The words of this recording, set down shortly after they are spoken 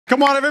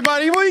Come on,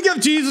 everybody. Will you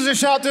give Jesus a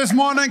shout this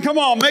morning? Come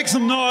on, make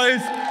some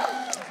noise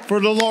for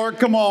the Lord.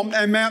 Come on.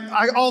 And man,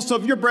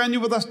 if you're brand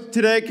new with us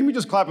today, can we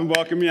just clap and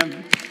welcome you?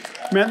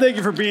 Man, thank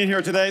you for being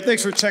here today.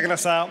 Thanks for checking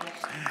us out.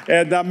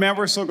 And man,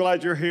 we're so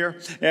glad you're here.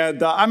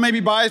 And I may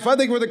be biased, but I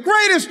think we're the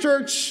greatest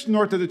church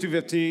north of the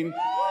 215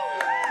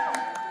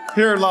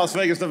 here in Las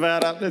Vegas,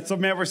 Nevada. And so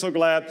man, we're so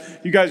glad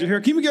you guys are here.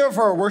 Can we give it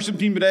for our worship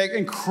team today?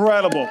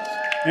 Incredible.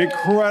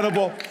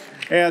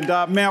 And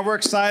man, we're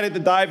excited to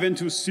dive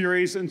into a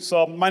series. And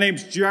so my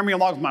name's Jeremy,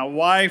 along with my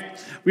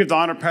wife. We have the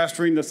honor of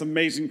pastoring this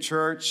amazing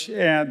church.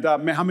 And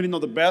man, how many know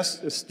the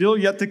best is still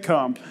yet to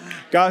come?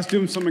 God's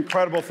doing some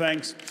incredible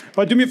things.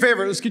 But do me a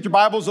favor, let's get your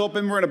Bibles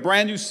open. We're in a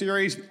brand new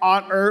series,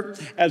 On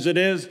Earth as It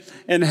Is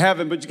in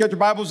Heaven. But you got your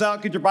Bibles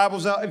out, get your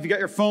Bibles out. If you got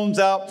your phones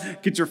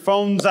out, get your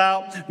phones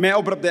out. Man,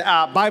 open up the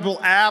Bible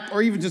app,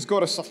 or even just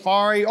go to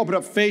Safari, open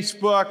up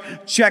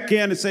Facebook, check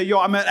in and say, yo,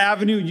 I'm at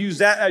Avenue. Use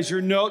that as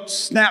your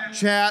notes,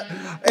 Snapchat,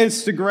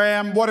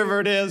 Instagram,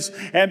 whatever it is.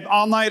 And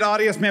online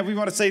audience, man, we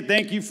want to say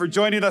thank you for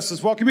joining us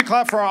as well. Can we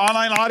clap for our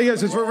online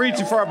audience as we're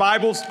reaching for our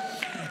Bibles?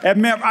 And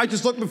man, I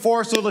just looked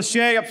before, so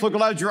Lachey, I'm so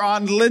glad you're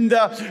on.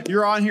 Linda,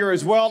 you're on here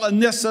as well.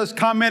 Anissa's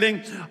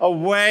commenting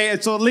away.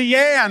 And so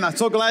Leanne, I'm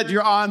so glad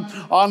you're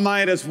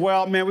online as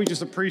well. Man, we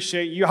just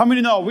appreciate you. How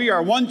many know we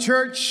are one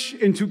church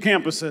in two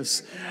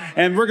campuses?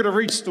 And we're going to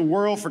reach the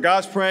world for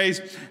God's praise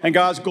and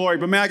God's glory.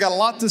 But man, I got a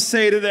lot to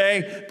say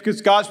today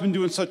because God's been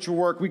doing such a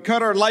work. We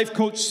cut our Life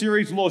Coach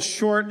series a little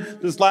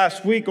short this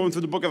last week, going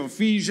through the book of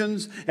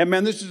Ephesians. And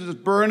man, this is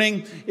just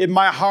burning in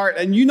my heart.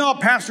 And you know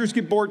pastors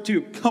get bored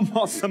too. Come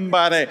on,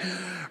 somebody.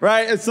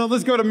 Right? And so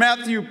let's go to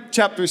Matthew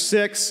chapter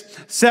 6,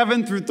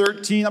 7 through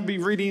 13. I'll be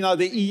reading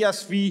the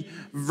ESV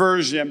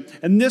version.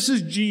 And this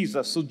is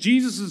Jesus. So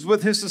Jesus is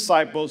with his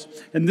disciples,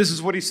 and this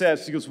is what he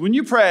says. He goes, when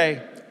you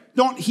pray,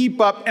 don't heap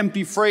up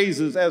empty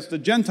phrases as the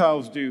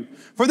Gentiles do,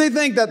 for they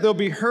think that they'll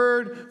be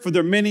heard for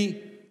their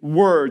many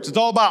words. It's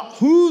all about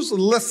who's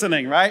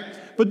listening, right?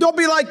 But don't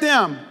be like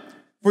them,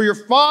 for your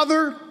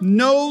Father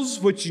knows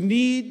what you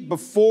need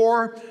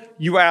before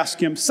you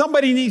ask him.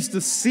 Somebody needs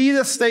to see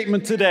this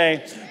statement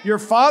today. Your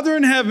Father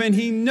in heaven,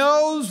 he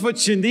knows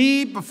what you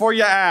need before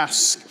you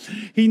ask.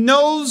 He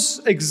knows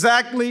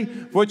exactly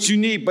what you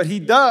need, but he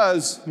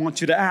does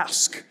want you to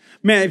ask.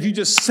 Man, if you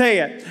just say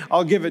it,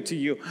 I'll give it to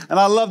you. And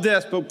I love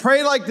this, but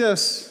pray like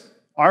this.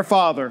 Our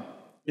Father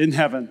in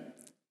heaven,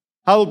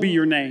 hallowed be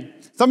your name.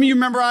 Some of you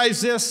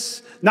memorize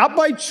this, not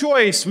by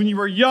choice when you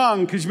were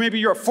young, because maybe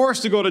you're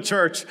forced to go to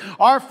church.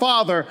 Our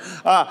Father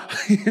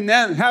in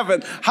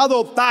heaven,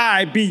 hallowed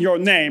thy be your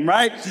name,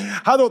 right?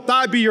 Hallowed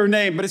thy be your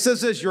name. But it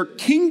says this, your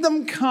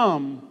kingdom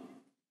come,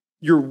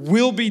 your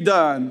will be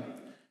done.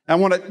 I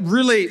want to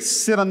really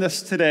sit on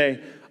this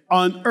today,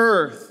 on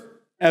earth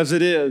as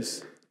it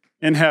is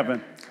in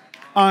heaven.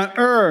 On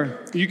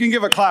earth, you can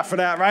give a clap for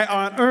that, right?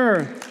 On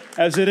earth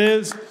as it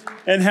is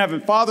in heaven.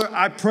 Father,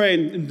 I pray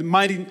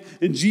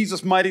in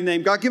Jesus' mighty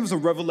name, God, give us a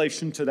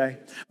revelation today.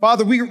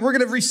 Father, we're going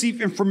to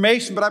receive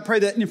information, but I pray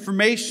that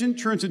information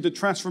turns into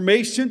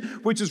transformation,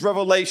 which is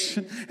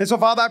revelation. And so,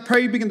 Father, I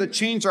pray you begin to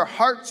change our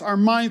hearts, our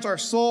minds, our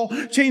soul,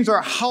 change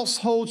our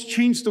households,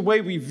 change the way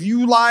we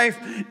view life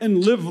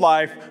and live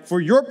life for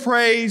your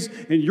praise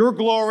and your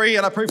glory.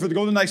 And I pray for the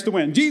Golden Knights to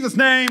win. In Jesus'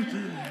 name,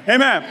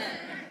 amen.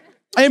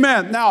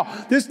 Amen.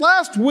 Now, this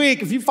last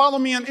week, if you follow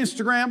me on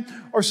Instagram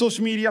or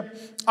social media,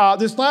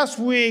 this last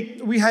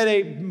week, we had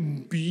a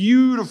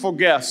beautiful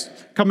guest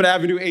coming to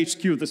Avenue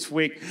HQ this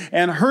week.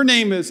 And her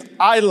name is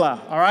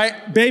Isla, all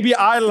right? Baby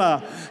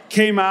Isla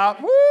came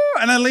out. Woo!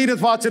 And Alita's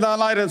watching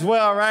online as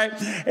well, right?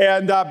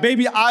 And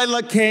baby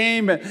Isla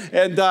came,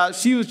 and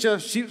she was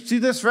just, see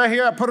this right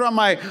here? I put her on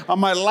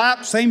my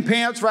lap, same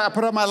pants, right? I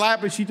put her on my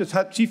lap, and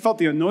she felt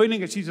the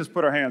anointing, and she just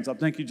put her hands up.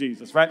 Thank you,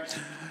 Jesus, right?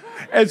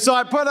 And so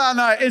I put on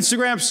an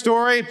Instagram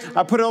story.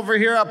 I put over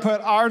here, I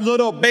put our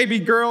little baby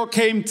girl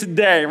came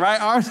today,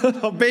 right? Our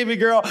little baby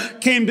girl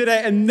came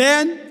today. And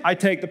then I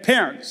take the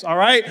parents, all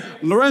right?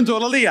 Lorenzo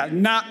and Aaliyah,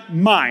 not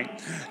mine.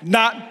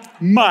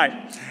 Not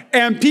mine.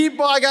 And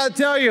people, I got to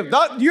tell you,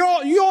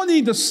 you don't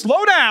need to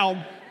slow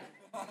down.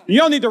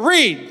 You don't need to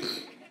read.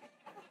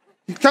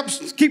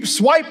 Keep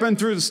swiping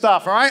through the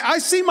stuff, all right? I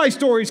see my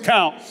stories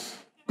count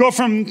go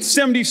from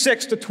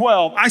 76 to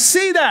 12. I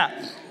see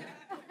that.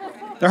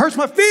 That hurts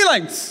my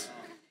feelings.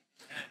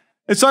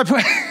 And so I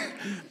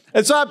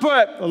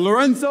put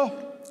Lorenzo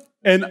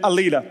and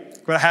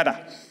Alita.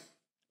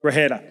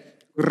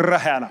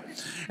 Grajeda.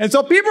 And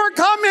so people are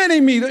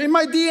commenting me in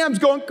my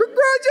DMs going,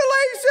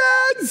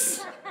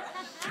 congratulations.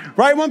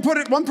 Right? One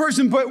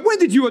person put, when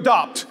did you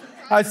adopt?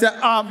 I said,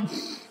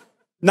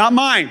 not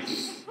mine.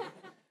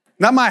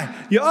 Not mine.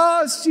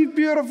 Oh, she's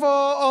beautiful,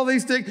 all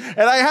these things.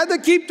 And I had to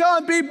keep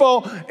telling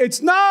people,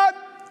 it's not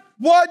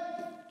what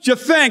you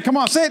think. Come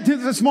on, say it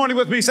this morning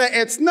with me. Say,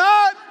 it's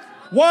not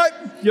what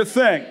you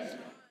think.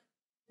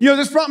 You know,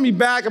 this brought me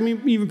back. I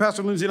mean, even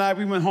Pastor Lindsay and I,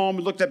 we went home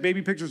and looked at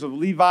baby pictures of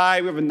Levi.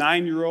 We have a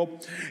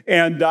 9-year-old.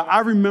 And I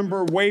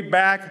remember way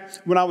back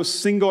when I was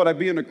single and I'd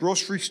be in a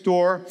grocery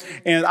store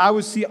and I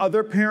would see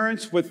other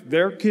parents with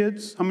their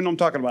kids. How many know I'm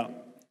talking about?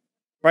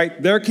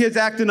 right? Their kids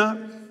acting up.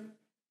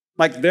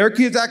 Like their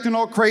kids acting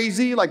all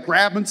crazy, like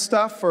grabbing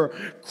stuff or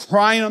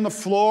crying on the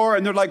floor.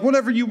 And they're like,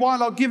 whatever you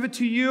want, I'll give it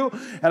to you.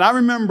 And I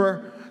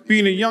remember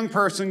being a young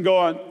person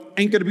going,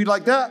 ain't going to be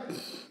like that.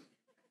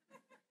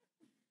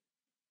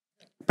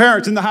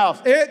 Parents in the house,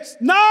 it's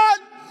not.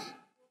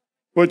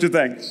 What you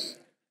think?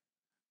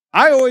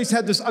 I always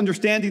had this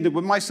understanding that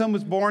when my son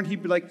was born,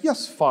 he'd be like,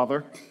 yes,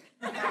 Father.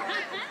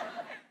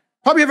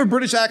 Probably have a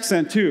British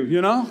accent too,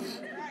 you know?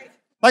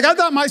 Like I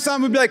thought my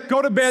son would be like,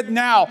 go to bed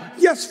now.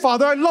 Yes,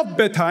 Father, I love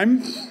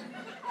bedtime.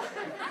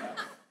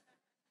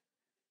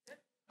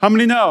 How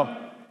many know?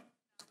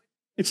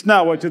 It's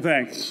not what you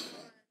think.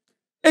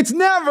 It's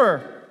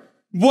never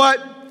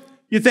what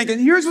you think. And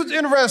here's what's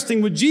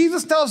interesting. When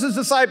Jesus tells his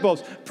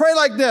disciples, pray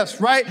like this,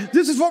 right?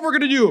 This is what we're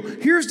going to do.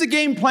 Here's the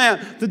game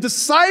plan. The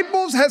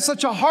disciples had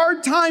such a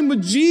hard time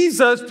with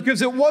Jesus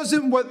because it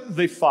wasn't what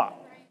they thought.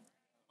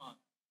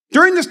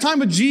 During this time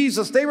with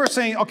Jesus, they were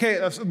saying, okay,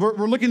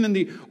 we're looking in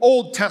the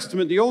Old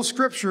Testament, the old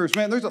scriptures,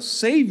 man, there's a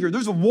Savior,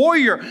 there's a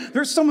warrior,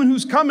 there's someone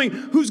who's coming,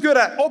 who's going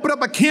to open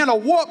up a can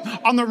of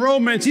whoop on the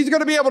Romans. He's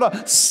going to be able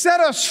to set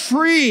us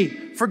free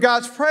for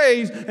God's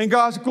praise and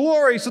God's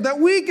glory so that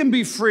we can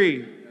be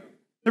free.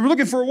 They were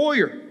looking for a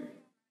warrior.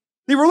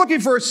 They were looking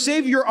for a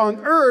Savior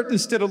on earth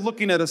instead of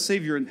looking at a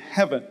Savior in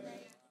heaven.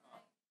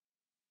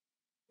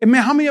 And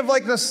man, how many have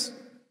like this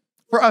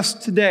for us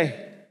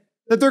today?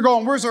 That they're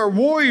going, where's our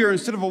warrior?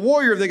 Instead of a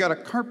warrior, they got a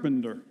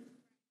carpenter.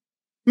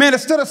 Man,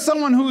 instead of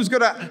someone who's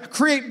going to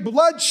create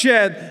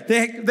bloodshed,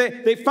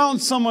 they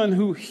found someone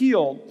who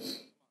healed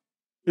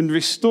and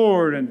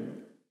restored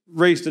and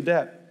raised the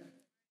dead.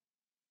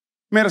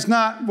 Man, it's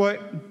not what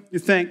you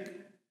think.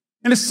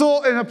 And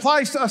it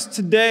applies to us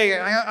today.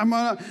 Can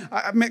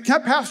I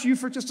pass you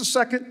for just a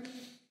second?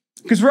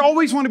 Because we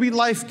always want to be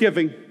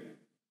life-giving.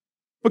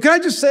 But can I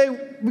just say,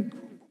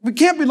 we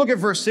can't be looking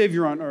for a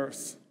Savior on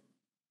earth.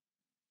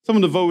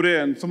 Someone to vote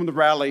in, someone to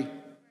rally,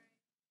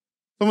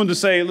 someone to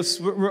say,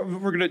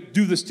 we're going to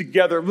do this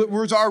together.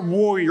 Where's our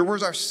warrior?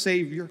 Where's our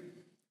Savior?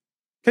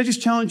 Can I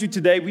just challenge you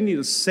today? We need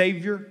a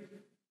Savior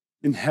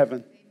in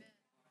heaven.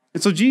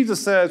 And so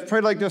Jesus says, pray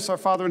like this, our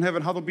Father in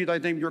heaven, hallowed be thy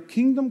name. Your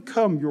kingdom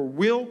come, your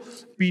will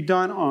be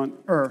done on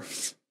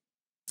earth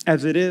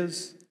as it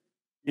is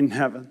in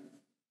heaven.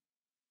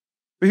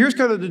 But here's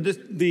kind of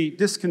the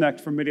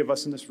disconnect for many of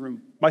us in this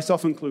room,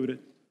 myself included.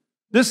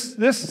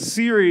 This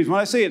series, when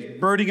I say it's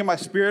burning in my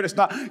spirit, it's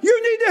not, you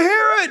need to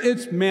hear it.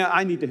 It's, man,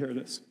 I need to hear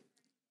this.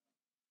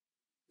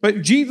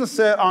 But Jesus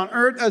said, on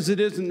earth as it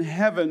is in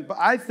heaven. But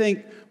I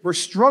think we're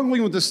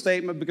struggling with this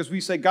statement because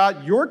we say,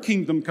 God, your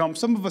kingdom come.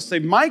 Some of us say,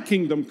 my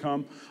kingdom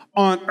come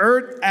on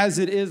earth as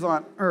it is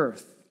on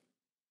earth.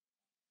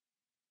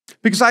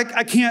 Because I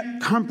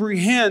can't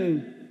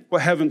comprehend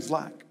what heaven's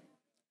like.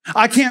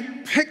 I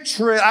can't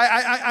picture it.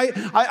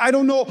 I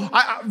don't know.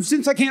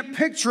 Since I can't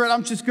picture it,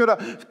 I'm just going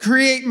to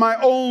create my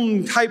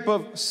own type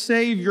of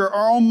Savior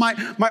or my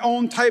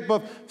own type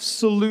of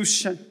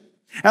solution.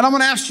 And I'm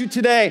going to ask you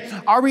today,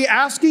 are we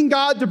asking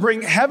God to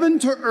bring heaven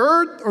to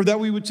earth or that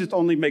we would just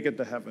only make it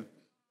to heaven?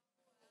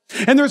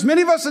 And there's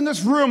many of us in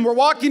this room, we're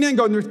walking in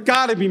going, there's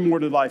got to be more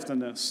to life than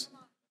this.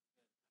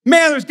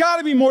 Man, there's got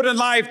to be more than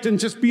life than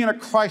just being a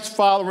Christ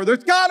follower.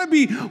 There's got to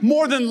be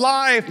more than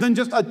life than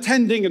just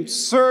attending and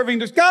serving.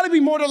 There's got to be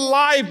more than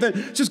life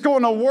than just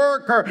going to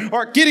work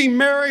or getting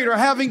married or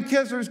having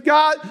kids. There's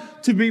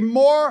got to be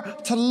more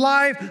to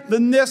life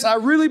than this. I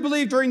really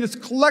believe during this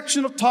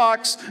collection of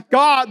talks,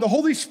 God, the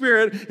Holy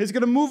Spirit, is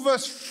going to move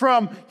us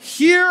from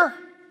here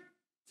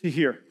to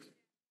here.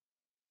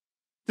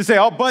 To say,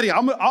 oh, buddy,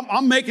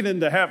 I'm making it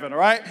into heaven, all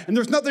right? And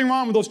there's nothing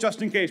wrong with those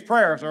just-in-case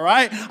prayers, all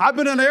right? I've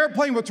been in an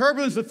airplane with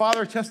turbulence with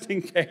Father, just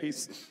in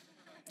case.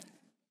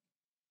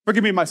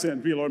 Forgive me my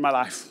sin, be Lord in my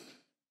life.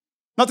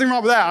 Nothing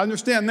wrong with that. I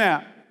understand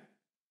that.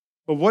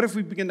 But what if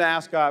we begin to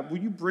ask God, will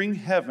you bring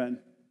heaven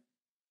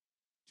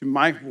to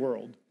my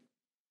world,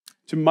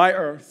 to my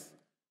earth?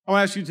 I want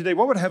to ask you today,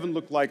 what would heaven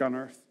look like on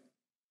earth?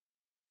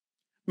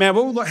 Man,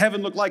 what would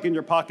heaven look like in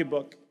your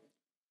pocketbook?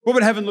 What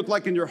would heaven look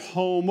like in your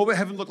home? What would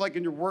heaven look like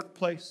in your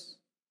workplace?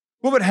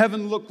 What would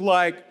heaven look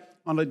like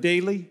on a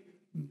daily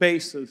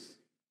basis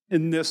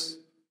in this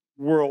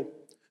world?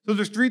 So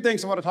there's three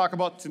things I want to talk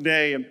about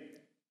today. And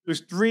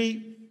there's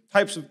three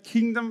types of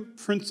kingdom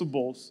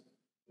principles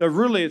that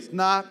really it's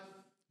not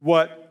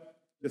what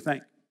you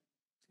think.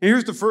 And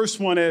here's the first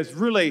one is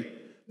really,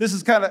 this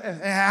is kind of,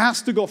 it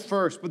has to go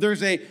first, but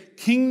there's a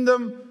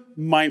kingdom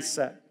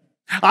mindset.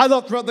 I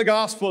love throughout the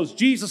Gospels,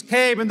 Jesus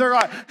came and they're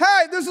like,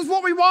 hey, this is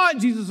what we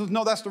want. Jesus says,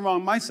 no, that's the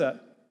wrong mindset.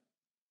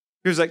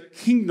 There's a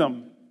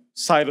kingdom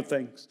side of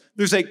things.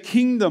 There's a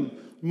kingdom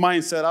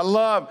mindset. I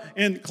love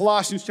in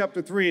Colossians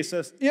chapter 3, it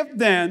says, if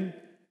then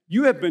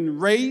you have been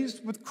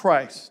raised with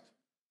Christ,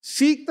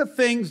 seek the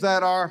things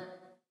that are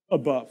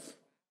above.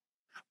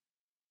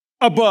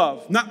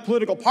 Above, not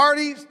political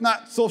parties,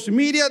 not social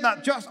media,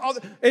 not just all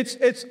the,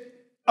 it's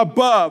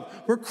above,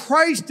 where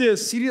Christ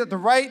is seated at the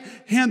right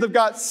hand of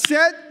God.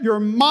 Set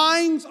your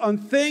minds on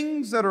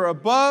things that are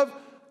above,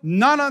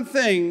 not on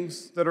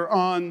things that are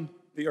on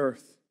the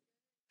earth.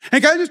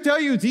 And can I just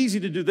tell you, it's easy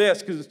to do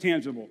this because it's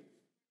tangible.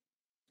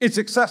 It's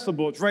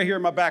accessible. It's right here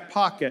in my back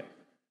pocket.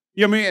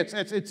 You know what I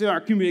mean? It's in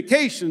our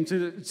communications.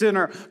 It's in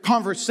our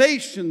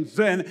conversations.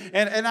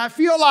 And I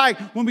feel like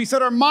when we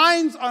set our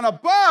minds on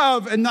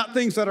above and not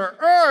things that are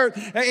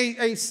earth,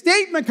 a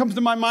statement comes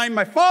to my mind.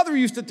 My father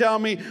used to tell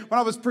me when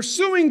I was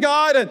pursuing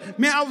God, and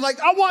man, I was like,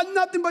 I want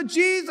nothing but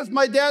Jesus.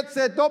 My dad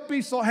said, don't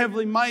be so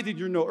heavenly minded.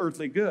 You're no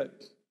earthly good.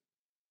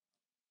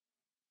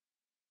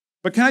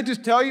 But can I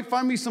just tell you,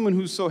 find me someone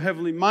who's so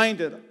heavenly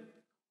minded,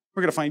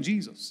 we're going to find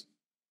Jesus.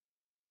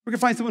 We're going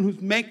to find someone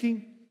who's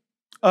making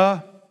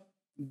a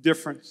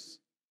difference.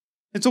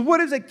 And so what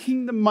is a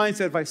kingdom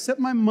mindset? If I set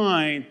my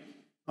mind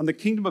on the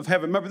kingdom of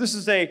heaven, remember, this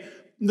is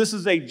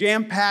a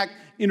jam-packed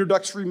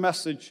introductory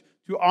message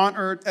to on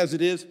earth as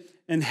it is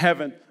in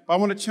heaven. But I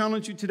want to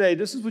challenge you today.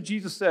 This is what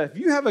Jesus said. If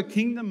you have a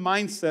kingdom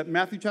mindset,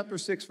 Matthew chapter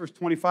 6, verse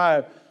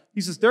 25,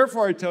 he says,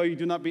 therefore I tell you,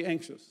 do not be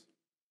anxious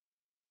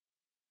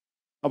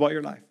about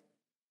your life.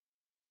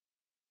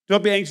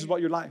 Don't be anxious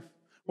about your life.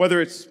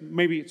 Whether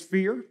maybe it's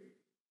fear,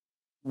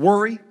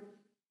 worry.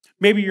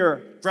 Maybe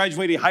you're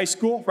graduating high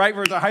school, right?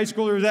 Where's our high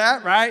schoolers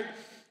at, right?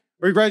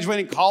 Or you're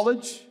graduating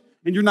college,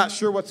 and you're not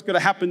sure what's going to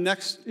happen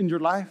next in your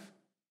life.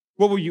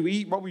 What will you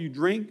eat? What will you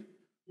drink?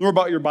 Nor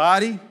about your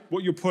body,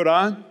 what you put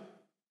on.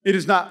 It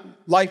is not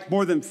life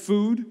more than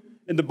food,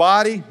 and the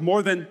body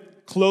more than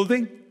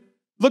clothing.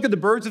 Look at the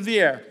birds of the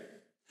air.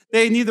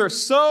 They neither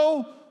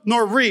sow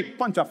nor reap.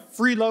 Bunch of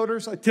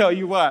freeloaders, I tell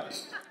you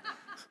what.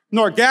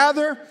 Nor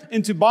gather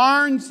into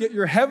barns, yet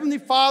your heavenly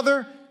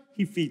Father,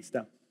 he feeds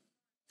them.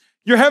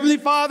 Your heavenly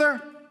Father,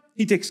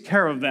 he takes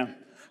care of them.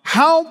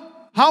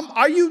 How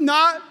are you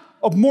not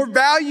of more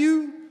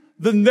value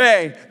than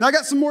they? Now, I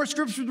got some more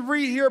scripture to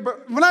read here,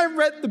 but when I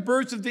read the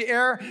birds of the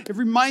air, it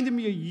reminded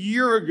me a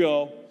year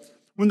ago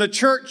when the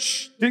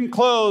church didn't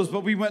close,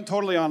 but we went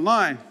totally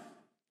online.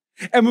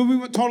 And when we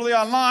went totally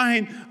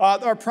online,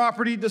 our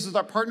property, this is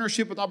our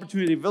partnership with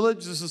Opportunity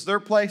Village. This is their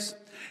place.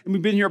 And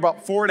we've been here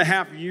about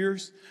 4.5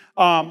 years.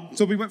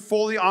 So we went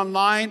fully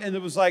online, and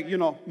it was like,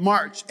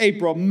 March,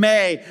 April,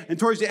 May. And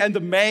towards the end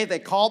of May, they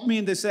called me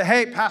and they said,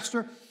 hey,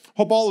 Pastor,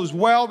 hope all is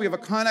well. We have a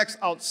Connex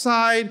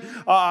outside.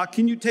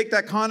 Can you take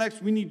that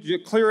Connex? We need you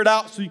to clear it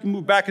out so you can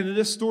move back into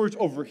this storage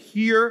over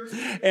here.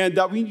 And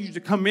we need you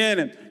to come in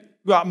and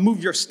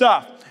move your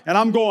stuff. And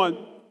I'm going,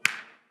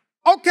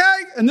 okay.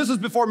 And this is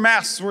before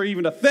masks were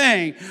even a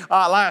thing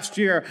last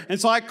year.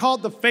 And so I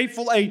called the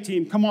faithful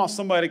A-team. Come on,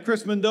 somebody.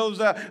 Chris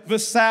Mendoza,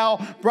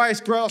 Vasal, Bryce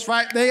Gross,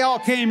 right? They all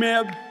came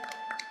in.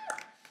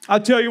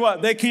 I'll tell you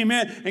what, they came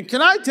in. And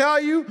can I tell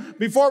you,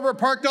 before we're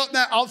parked out in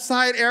that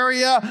outside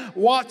area,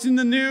 watching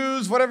the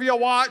news, whatever you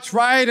watch,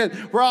 right?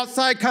 And we're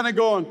outside kind of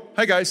going,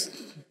 hey, guys.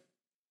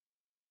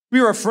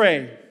 We were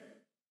afraid.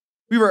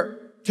 We were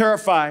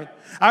terrified.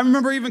 I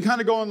remember even kind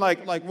of going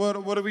like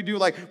what do we do?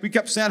 Like, we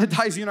kept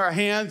sanitizing our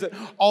hands and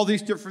all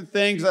these different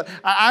things.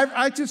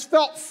 I just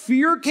felt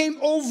fear came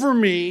over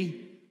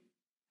me.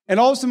 And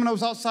all of a sudden, when I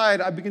was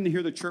outside, I began to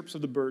hear the chirps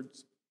of the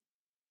birds.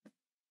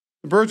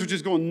 The birds were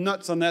just going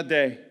nuts on that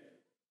day.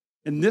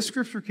 And this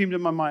scripture came to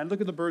my mind.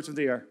 Look at the birds of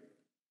the air.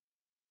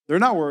 They're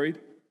not worried.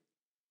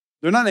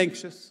 They're not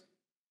anxious.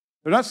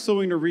 They're not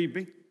sowing or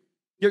reaping.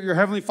 Yet your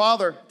heavenly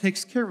Father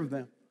takes care of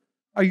them.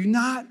 Are you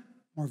not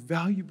more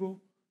valuable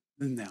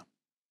than them?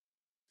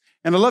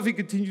 And I love he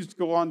continues to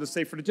go on to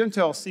say, for the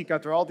Gentiles seek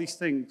after all these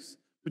things,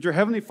 but your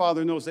heavenly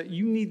Father knows that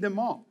you need them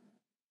all.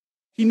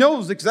 He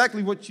knows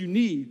exactly what you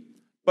need,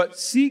 but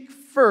seek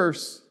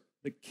first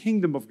the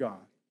kingdom of God.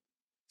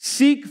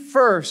 Seek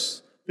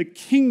first the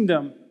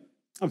kingdom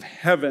of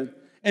heaven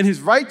and his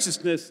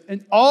righteousness,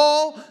 and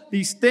all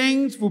these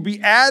things will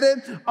be added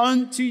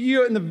unto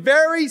you. In the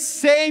very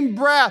same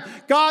breath,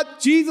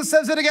 Jesus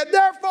says it again,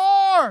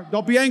 therefore,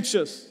 don't be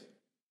anxious.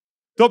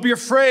 Don't be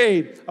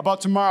afraid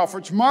about tomorrow,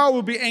 for tomorrow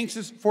will be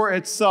anxious for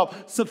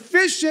itself.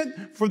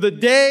 Sufficient for the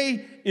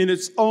day in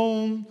its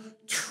own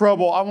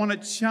trouble. I want to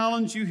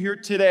challenge you here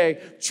today,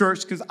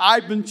 church, because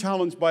I've been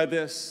challenged by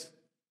this.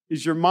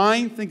 Is your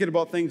mind thinking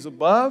about things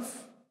above,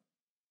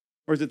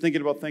 or is it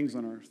thinking about things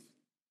on earth?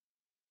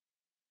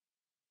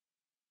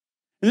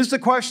 And this is a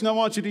question I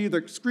want you to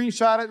either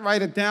screenshot it,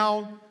 write it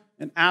down,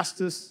 and ask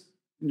this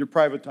in your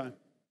private time.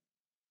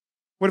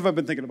 What have I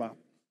been thinking about?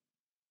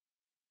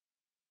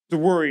 The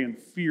worry and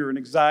fear and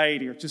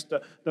anxiety, or just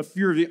the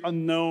fear of the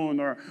unknown,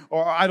 or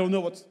I don't know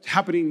what's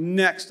happening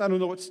next. I don't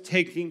know what's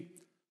taking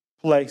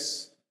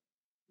place.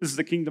 This is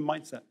the kingdom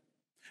mindset.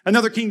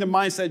 Another kingdom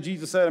mindset,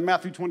 Jesus said in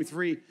Matthew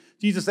 23,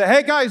 Jesus said,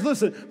 hey guys,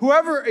 listen,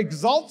 whoever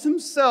exalts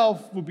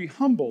himself will be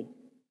humbled,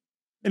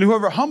 and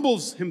whoever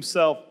humbles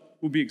himself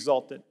will be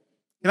exalted.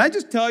 Can I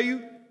just tell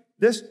you,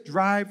 this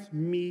drives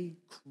me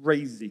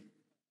crazy.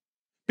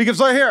 Because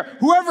right here,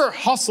 whoever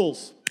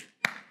hustles,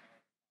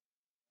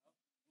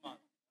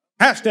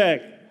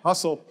 hashtag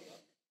hustle.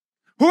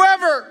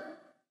 Whoever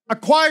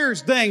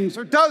acquires things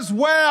or does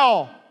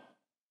well,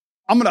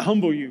 I'm going to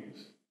humble you.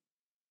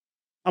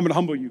 I'm going to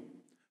humble you.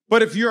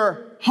 But if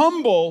you're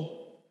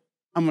humble,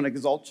 I'm going to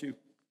exalt you.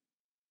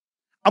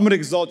 I'm going to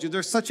exalt you.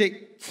 There's such a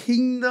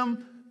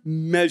kingdom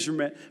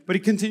measurement. But he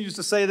continues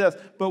to say this,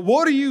 but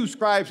woe to you,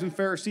 scribes and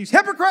Pharisees,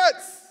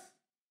 hypocrites!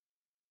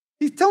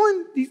 He's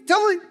telling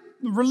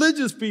the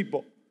religious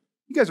people,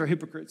 you guys are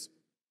hypocrites.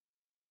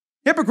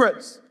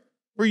 Hypocrites.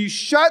 For you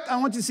shut, I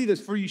want you to see this,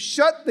 for you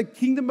shut the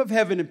kingdom of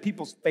heaven in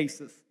people's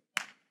faces.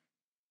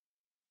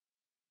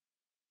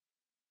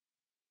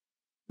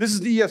 This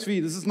is the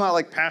ESV. This is not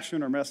like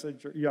Passion or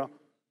Message.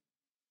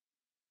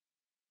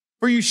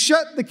 For you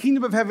shut the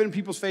kingdom of heaven in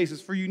people's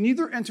faces. For you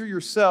neither enter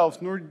yourselves,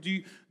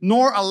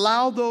 nor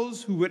allow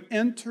those who would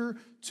enter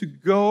to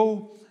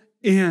go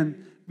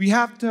in. We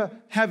have to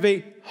have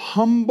a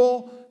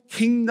humble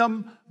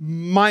kingdom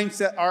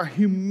mindset. Our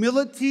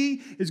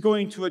humility is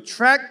going to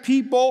attract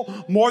people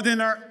more than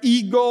our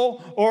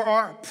ego or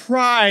our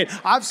pride.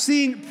 I've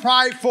seen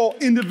prideful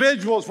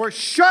individuals who are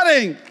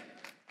shutting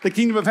the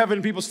kingdom of heaven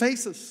in people's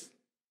faces.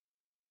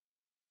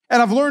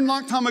 And I've learned a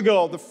long time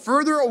ago, the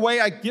further away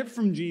I get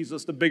from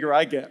Jesus, the bigger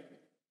I get.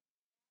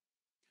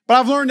 But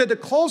I've learned that the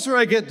closer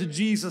I get to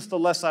Jesus, the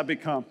less I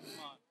become.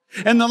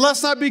 And the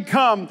less I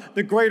become,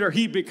 the greater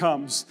he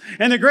becomes.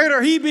 And the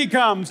greater he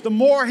becomes, the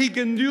more he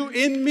can do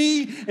in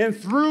me and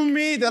through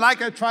me than I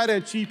can try to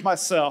achieve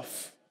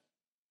myself.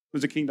 It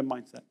was a kingdom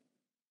mindset.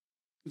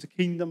 It was a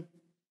kingdom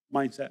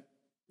mindset.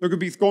 We're going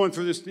to be going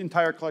through this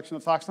entire collection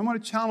of talks. I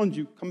want to challenge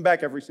you, come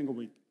back every single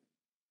week.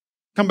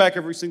 Come back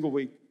every single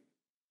week.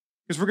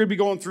 Because we're going to be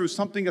going through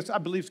something that I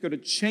believe is going to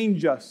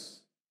change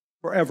us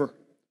forever.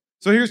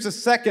 So here's the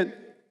second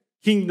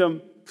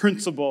kingdom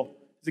principle,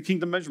 the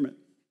kingdom measurement.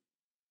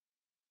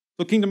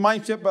 So kingdom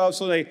mindset, but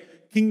also a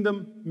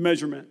kingdom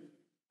measurement.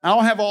 I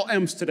don't have all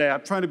M's today.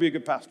 I'm trying to be a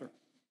good pastor.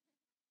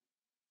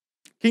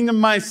 Kingdom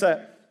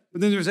mindset.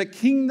 But then there's a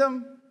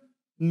kingdom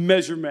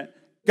measurement.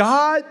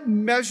 God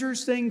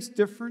measures things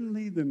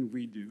differently than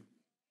we do.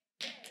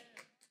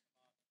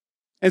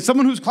 And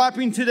someone who's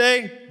clapping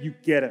today, you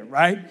get it,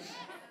 right?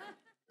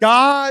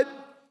 God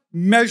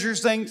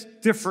measures things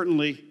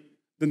differently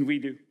than we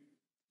do.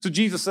 So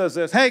Jesus says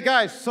this, hey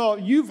guys, so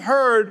you've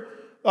heard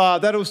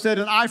that it was said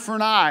an eye for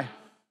an eye.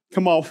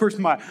 Come on, where's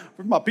my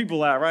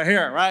people at? Right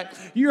here, right?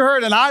 You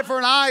heard an eye for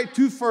an eye,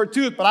 tooth for a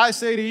tooth, but I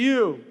say to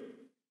you,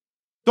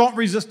 don't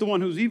resist the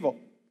one who's evil.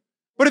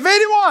 But if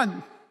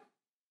anyone,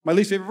 my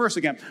least favorite verse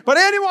again, but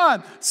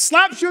anyone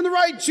slaps you on the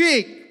right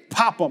cheek,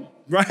 pop them,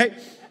 right?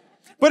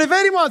 But if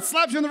anyone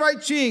slaps you on the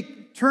right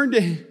cheek, turn to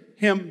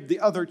him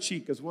the other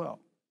cheek as well.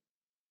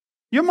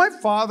 You know, my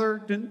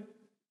father didn't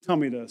tell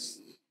me this.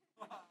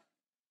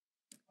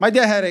 My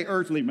dad had an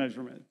earthly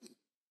measurement.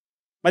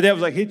 My dad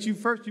was like, hit you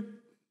first.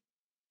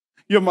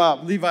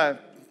 Levi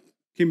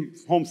came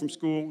home from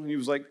school, and he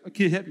was like, a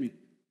kid hit me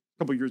a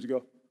couple years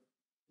ago.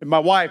 And my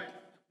wife,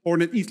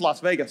 born in East Las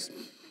Vegas.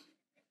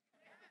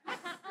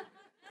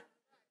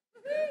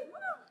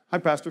 Hi,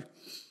 Pastor.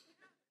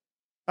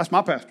 That's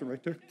my pastor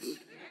right there.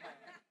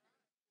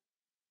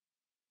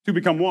 Two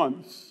become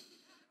one.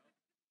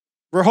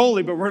 We're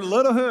holy, but we're a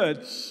little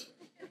hood.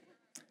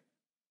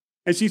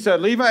 And she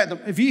said, Levi,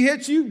 if he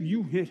hits you,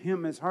 you hit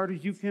him as hard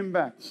as you can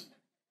back.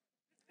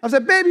 I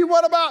said, baby,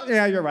 what about?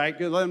 Yeah, you're right.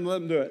 Good, let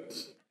him do it.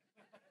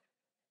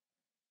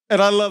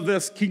 And I love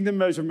this kingdom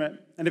measurement.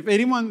 And if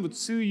anyone would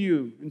sue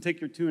you and take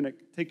your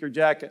tunic, take your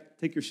jacket,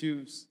 take your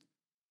shoes,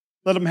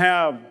 let them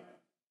have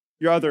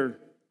your other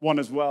one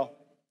as well.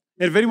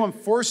 And if anyone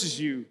forces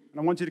you, and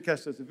I want you to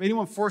catch this, if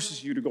anyone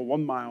forces you to go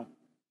 1 mile,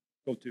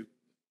 go 2. If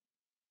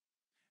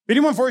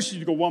anyone forces you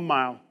to go 1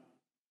 mile,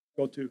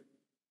 go 2.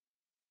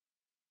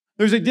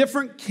 There's a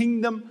different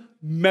kingdom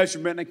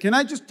measurement. And can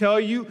I just tell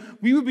you,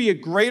 we would be a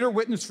greater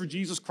witness for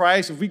Jesus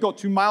Christ if we go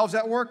 2 miles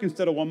at work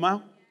instead of 1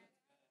 mile.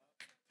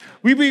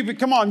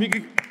 Come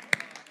on.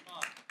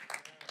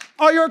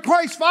 Oh, you're a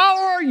Christ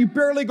follower? You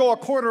barely go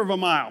 1/4 of a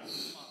mile.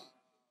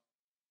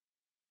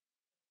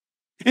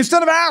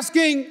 Instead of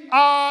asking,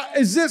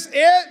 is this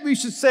it? We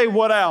should say,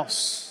 what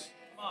else?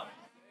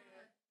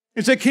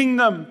 It's a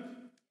kingdom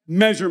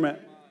measurement.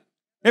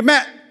 It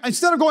meant,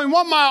 instead of going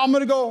 1 mile, I'm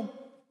going to go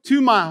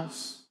 2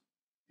 miles.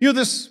 You know,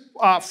 this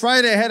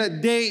Friday I had a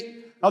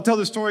date. I'll tell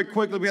the story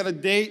quickly. We had a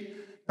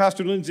date.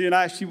 Pastor Lindsay and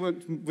I, she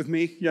went with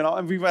me,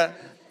 and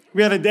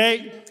we had a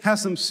date, had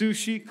some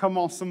sushi. Come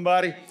on,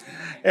 somebody.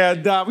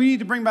 And we need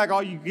to bring back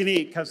all you can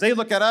eat because they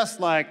look at us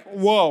like,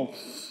 whoa,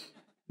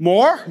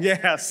 more?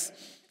 Yes.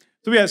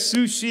 So we had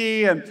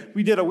sushi, and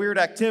we did a weird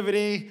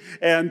activity,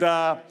 and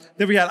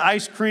then we had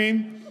ice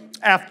cream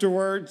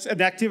afterwards. And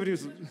the activity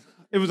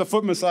was a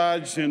foot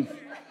massage, and,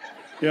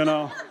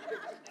 I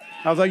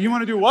was like, you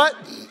want to do what?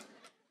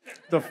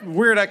 The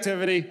weird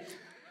activity.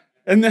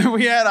 And then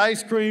we had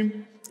ice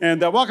cream, and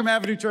welcome to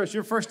Avenue Church.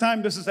 Your first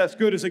time, this is as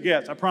good as it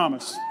gets, I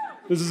promise.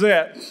 This is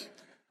it.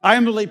 I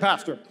am the lead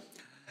pastor.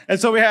 And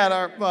so we had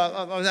our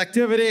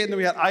activity, and then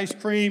we had ice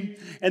cream.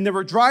 And then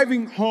we're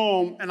driving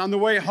home, and on the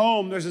way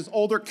home, there's this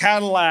older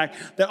Cadillac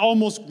that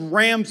almost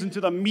rams into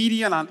the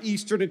median on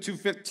Eastern and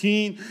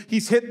 215.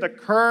 He's hitting the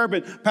curb,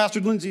 and Pastor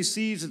Lindsay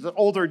sees it's an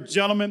older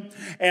gentleman.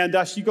 And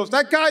she goes,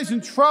 that guy's in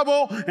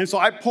trouble. And so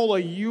I pull a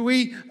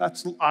Yui.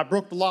 I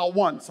broke the law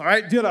once, all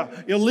right? Did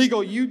an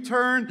illegal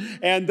U-turn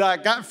and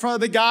got in front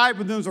of the guy,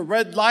 but there was a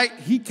red light.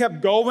 He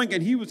kept going,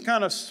 and he was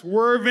kind of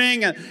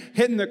swerving and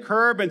hitting the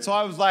curb. And so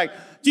I was like,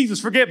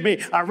 Jesus, forgive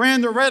me. I ran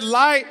the red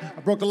light.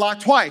 I broke the law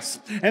twice.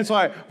 And so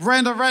I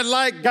ran the red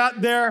light,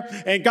 got there,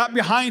 and got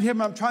behind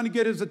him. I'm trying to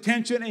get his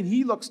attention, and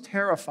he looks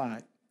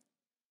terrified.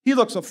 He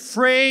looks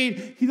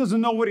afraid. He doesn't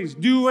know what he's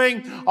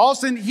doing. All of a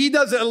sudden, he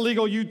does an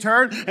illegal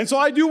U-turn, and so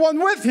I do one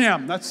with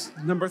him. That's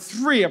number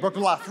 3. I broke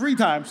the law 3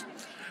 times.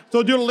 So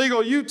I do an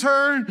illegal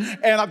U-turn,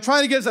 and I'm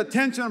trying to get his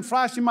attention. I'm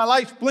flashing my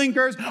lights,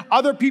 blinkers.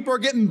 Other people are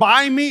getting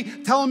by me,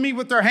 telling me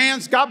with their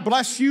hands, God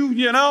bless you,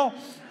 you know.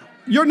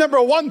 You're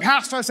number 1,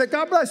 pastor. I said,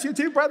 God bless you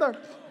too, brother.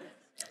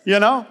 You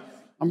know,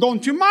 I'm going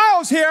 2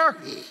 miles here.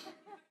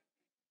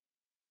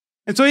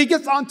 And so he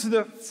gets onto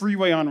the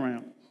freeway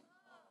on-ramp,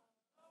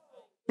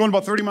 going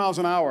about 30 miles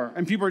an hour,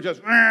 and people are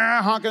just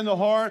honking the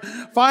horn.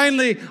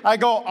 Finally, I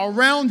go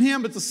around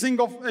him. It's a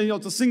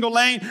single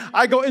lane.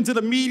 I go into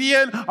the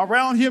median,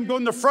 around him, go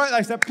in the front.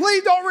 I said,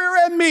 please don't rear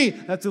end me.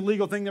 That's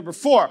illegal thing number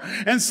 4.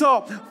 And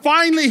so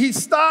finally he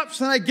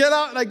stops, and I get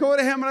out, and I go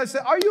to him, and I say,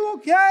 are you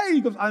okay? He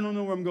goes, I don't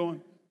know where I'm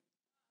going.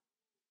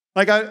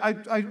 Like my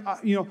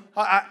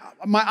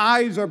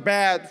eyes are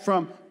bad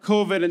from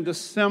COVID in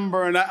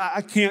December, and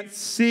I can't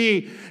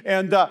see.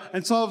 And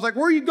so I was like,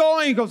 where are you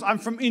going? He goes, I'm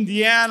from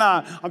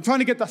Indiana. I'm trying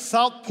to get to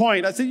South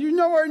Point. I said, you're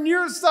nowhere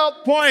near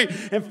South Point.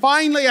 And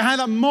finally, I had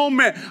a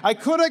moment. I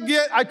could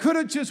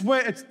have just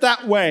went, it's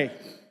that way.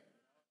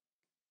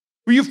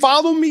 Will you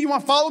follow me? You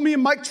want to follow me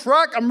in my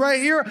truck? I'm right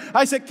here.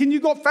 I said, can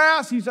you go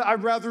fast? He said,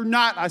 I'd rather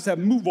not. I said,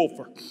 move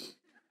over.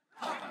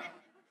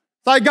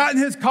 So I got in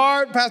his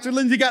car. Pastor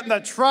Lindsay got in the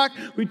truck.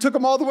 We took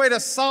him all the way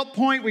to South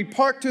Point. We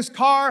parked his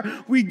car.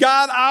 We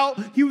got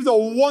out. He was a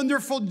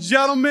wonderful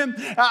gentleman.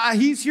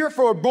 He's here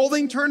for a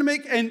bowling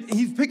tournament, and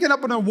he's picking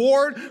up an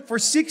award for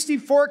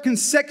 64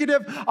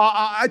 consecutive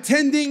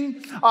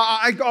attending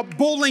a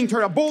bowling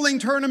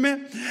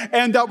tournament.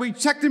 And we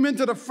checked him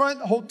into the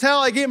front hotel.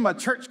 I gave him a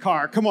church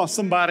car. Come on,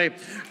 somebody,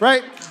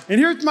 right?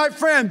 And here's my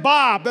friend,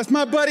 Bob. That's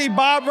my buddy,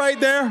 Bob, right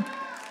there.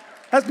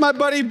 That's my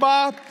buddy,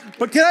 Bob.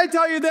 But can I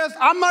tell you this?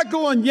 I'm not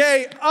going,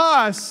 yay,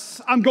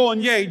 us. I'm going,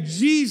 yay,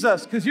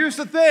 Jesus. Because here's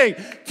the thing.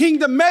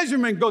 Kingdom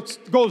measurement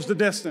goes the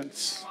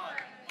distance.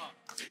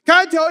 Can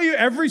I tell you,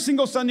 every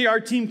single Sunday, our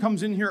team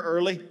comes in here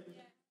early.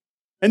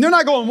 And they're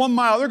not going 1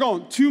 mile. They're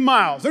going 2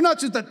 miles. They're not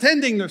just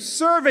attending. They're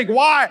serving.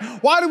 Why?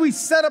 Why do we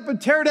set up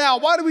and tear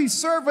down? Why do we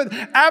serve with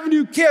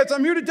Avenue Kids?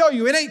 I'm here to tell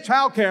you, it ain't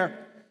childcare.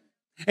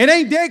 It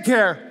ain't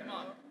daycare.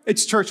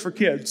 It's church for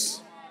kids.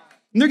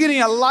 And they're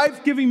getting a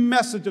life-giving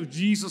message of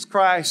Jesus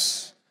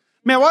Christ.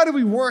 Man, why do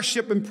we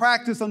worship and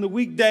practice on the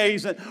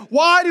weekdays? And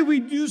why do we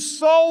do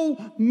so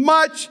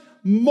much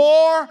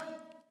more?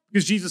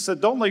 Because Jesus said,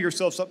 don't lay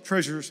yourselves up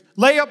treasures.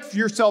 Lay up for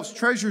yourselves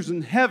treasures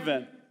in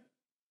heaven,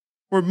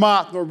 where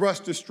moth nor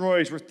rust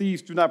destroys, where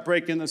thieves do not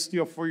break in and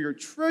steal. For your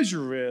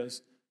treasure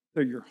is,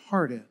 there your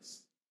heart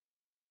is.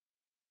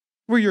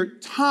 Where your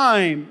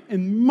time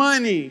and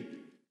money,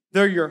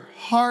 there your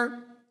heart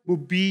will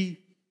be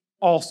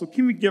also.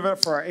 Can we give it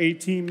up for our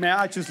A-team? Man,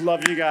 I just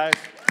love you guys.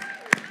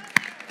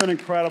 It's been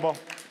incredible.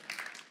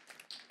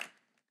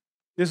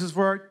 This is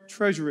where our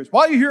treasure is.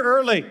 Why are you here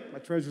early? My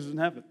treasure's in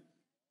heaven.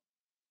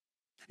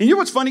 And you know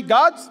what's funny?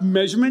 God's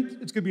measurement,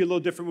 it's going to be a little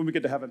different when we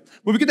get to heaven.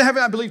 When we get to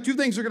heaven, I believe 2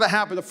 things are going to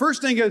happen. The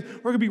first thing is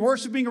we're going to be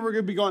worshiping, and we're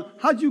going to be going,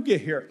 how'd you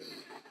get here?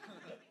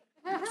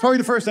 It's probably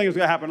the first thing that's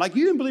going to happen. Like,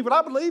 you didn't believe what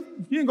I believe.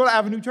 You didn't go to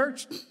Avenue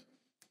Church.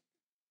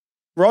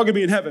 We're all going to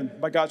be in heaven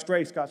by God's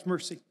grace, God's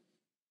mercy.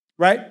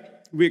 Right?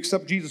 We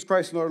accept Jesus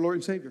Christ as our Lord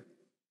and Savior.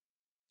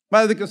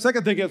 But I think the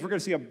second thing is we're going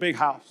to see a big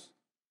house,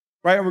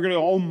 right? And we're going to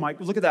go, oh my,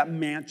 look at that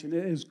mansion.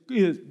 It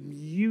is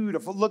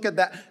beautiful. Look at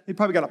that. They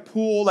probably got a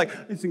pool. Like,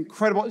 it's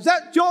incredible. Is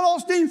that Joel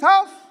Osteen's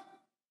house?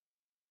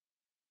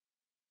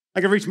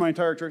 I can reach my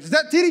entire church. Is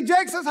that T.D.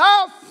 Jakes'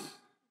 house?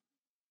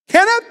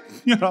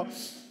 Kenneth? You know,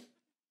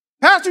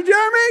 Pastor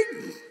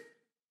Jeremy?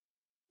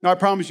 No, I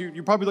promise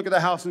you probably look at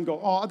that house and go,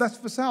 oh, that's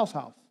Vasal's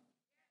house.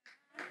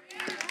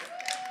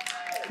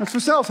 That's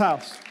Vasal's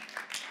house.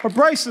 Or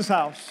Bryce's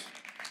house.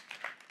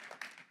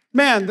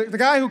 Man, the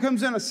guy who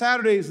comes in on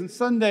Saturdays and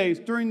Sundays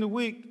during the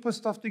week to put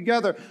stuff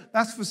together,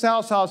 that's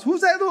Vasal's house.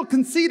 Who's that little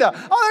concita?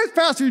 Oh, there's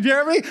Pastor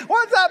Jeremy.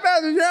 What's up,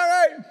 Pastor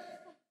Jeremy?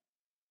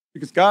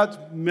 Because God's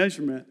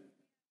measurement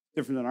is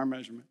different than our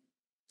measurement.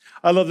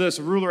 I love this.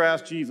 A ruler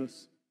asked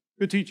Jesus,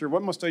 good teacher,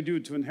 what must I do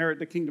to inherit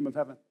the kingdom of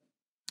heaven?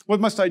 What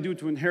must I do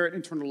to inherit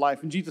eternal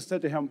life? And Jesus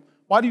said to him,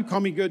 why do you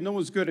call me good? No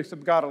one's good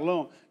except God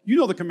alone. You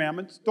know the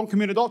commandments. Don't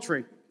commit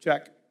adultery.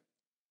 Check.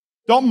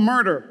 Don't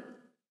murder.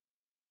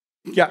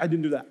 Yeah, I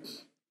didn't do that.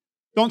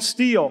 Don't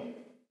steal.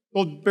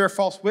 Don't bear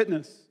false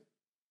witness.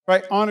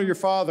 Right? Honor your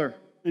father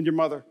and your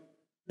mother.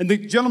 And the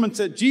gentleman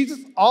said, Jesus,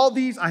 all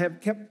these I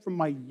have kept from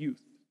my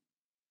youth.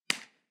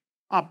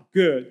 I'm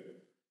good.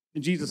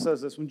 And Jesus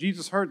says this. When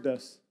Jesus heard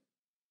this,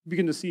 he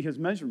began to see his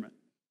measurement.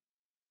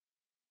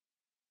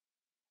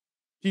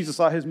 Jesus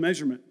saw his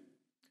measurement.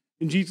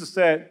 And Jesus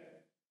said,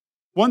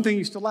 one thing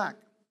you still lack.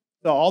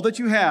 Sell all that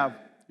you have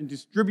and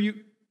distribute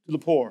to the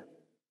poor.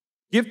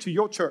 Give to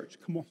your church.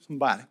 Come on,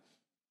 somebody.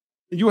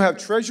 And you will have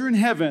treasure in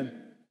heaven,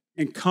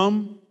 and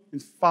come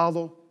and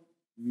follow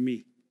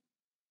me.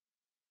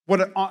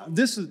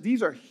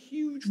 These are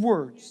huge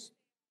words.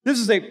 This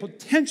is a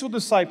potential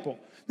disciple.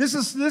 This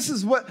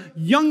is what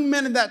young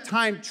men at that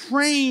time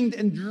trained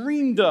and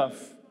dreamed of.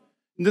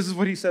 And this is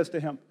what he says to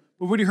him.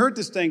 But when he heard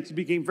this thing, he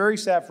became very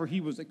sad, for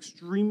he was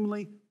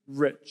extremely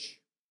rich.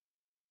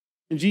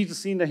 And Jesus,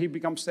 seeing that he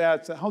becomes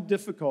sad, said, how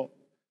difficult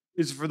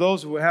is it for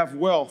those who have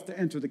wealth to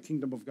enter the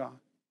kingdom of God?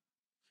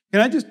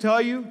 Can I just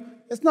tell you,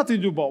 it's nothing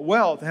to do about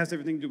wealth. It has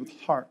everything to do with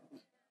heart.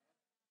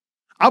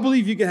 I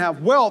believe you can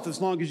have wealth as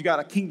long as you got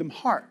a kingdom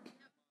heart.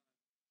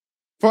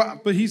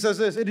 But he says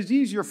this, it is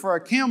easier for a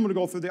camel to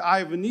go through the eye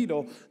of a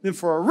needle than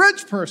for a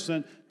rich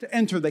person to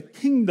enter the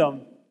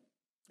kingdom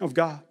of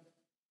God.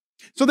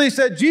 So they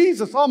said,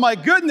 Jesus, oh my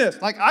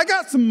goodness, like I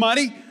got some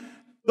money.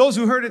 Those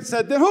who heard it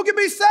said, then who can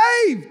be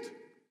saved?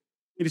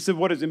 And he said,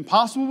 what is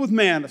impossible with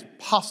man is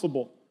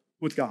possible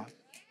with God.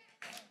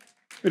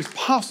 It is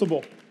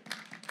possible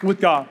with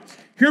God.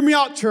 Hear me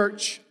out,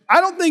 church. I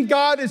don't think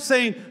God is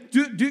saying,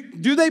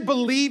 do they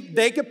believe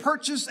they could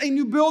purchase a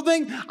new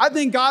building? I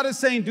think God is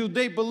saying, do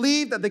they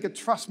believe that they could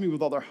trust me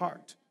with all their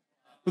heart,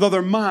 with all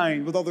their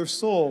mind, with all their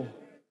soul?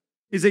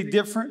 Is a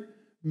different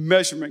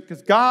measurement,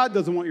 because God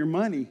doesn't want your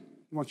money.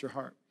 He wants your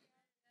heart.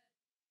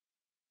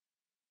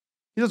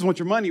 He doesn't want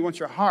your money. He wants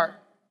your heart.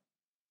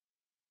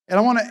 And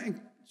I want to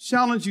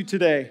challenge you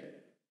today.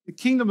 The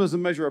kingdom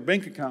doesn't measure our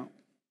bank account.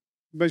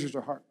 It measures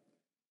our heart.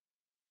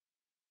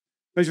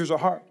 It measures our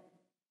heart.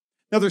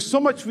 Now, there's so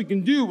much we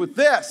can do with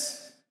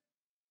this,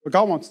 but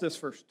God wants this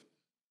first.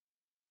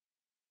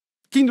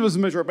 The kingdom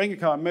doesn't measure our bank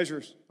account. It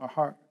measures our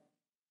heart.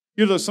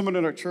 You know, there's someone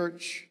in our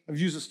church, I've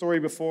used this story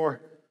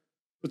before,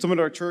 but someone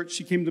in our church,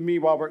 she came to me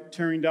while we're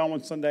tearing down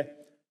one Sunday,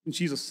 and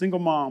she's a single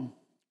mom.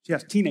 She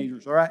has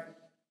teenagers, all right?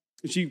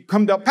 And she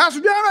come down, Pastor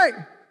Jerry,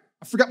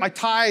 I forgot my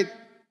tithe.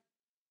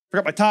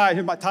 Here's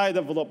my tithe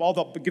envelope. All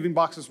the giving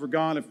boxes were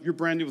gone. If you're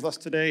brand new with us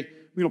today,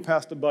 we don't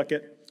pass the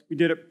bucket. We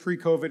did it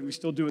pre-COVID. We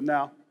still do it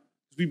now.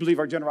 We believe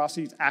our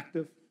generosity is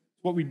active.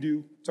 It's what we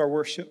do. It's our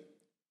worship.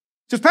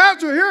 She says,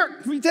 Pastor, here,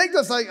 can we take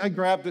this? I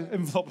grabbed the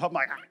envelope. I'm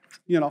like,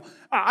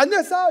 I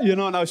just saw,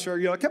 and I was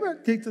sure, come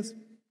here, take this.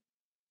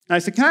 And I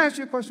said, can I ask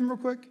you a question real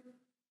quick?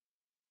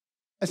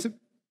 I said,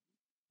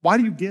 why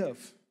do you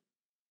give?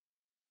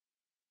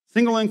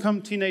 Single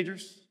income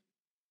teenagers,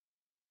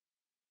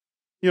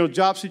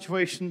 job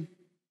situation,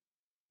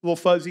 a little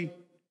fuzzy.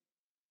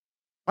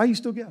 Why do you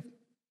still give?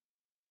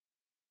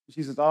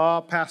 She says,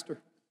 Pastor,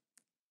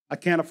 I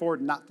can't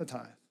afford not to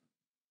tithe.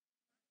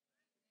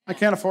 I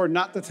can't afford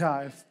not to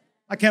tithe.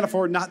 I can't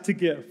afford not to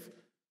give.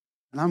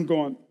 And I'm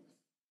going,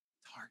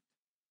 it's hard.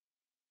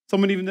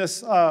 Someone even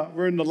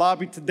we're in the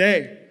lobby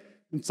today,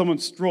 and someone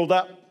strolled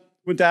up,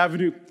 went to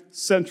Avenue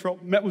Central,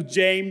 met with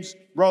James,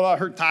 brought out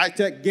her tithe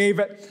check, gave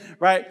it,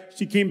 right?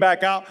 She came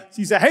back out.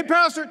 She said, hey,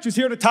 Pastor, she's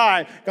here to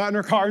tithe. Got in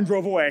her car and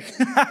drove away.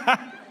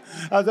 I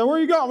said, where are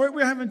you going?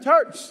 We're having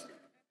church.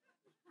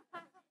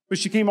 But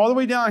she came all the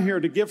way down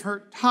here to give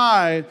her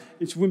tithe,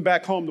 and she went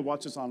back home to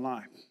watch us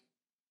online.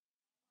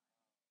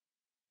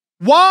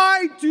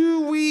 Why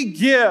do we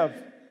give?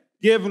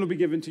 Give and it'll be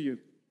given to you.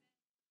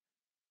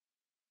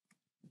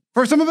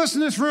 For some of us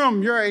in this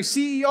room, you're a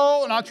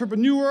CEO, an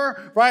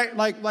entrepreneur, right?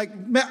 Like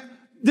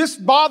this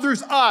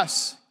bothers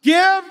us.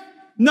 Give?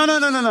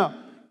 No.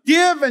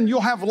 Give and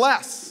you'll have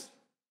less.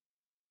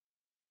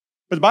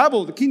 But the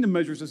Bible, the kingdom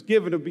measure says,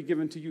 give and it'll be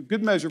given to you.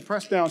 Good measure,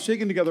 pressed down,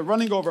 shaken together,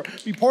 running over,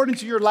 be poured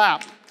into your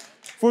lap.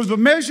 For the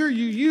measure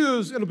you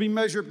use, it'll be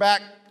measured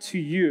back to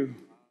you.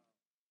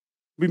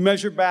 It'll be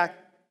measured back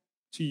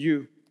to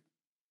you.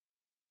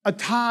 A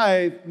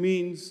tithe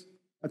means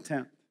a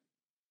tenth.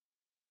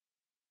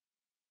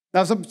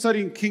 Now, as I'm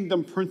studying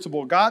kingdom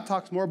principle, God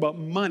talks more about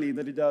money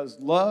than he does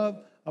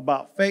love,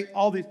 about faith,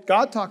 all these.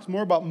 God talks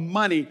more about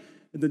money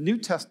in the New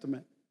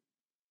Testament.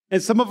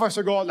 And some of us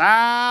are going,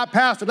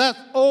 Pastor, that's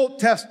Old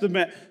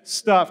Testament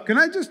stuff. Can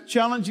I just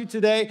challenge you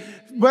today?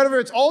 Whether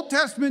it's Old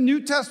Testament,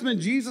 New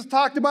Testament, Jesus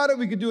talked about it.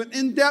 We could do an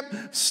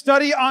in-depth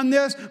study on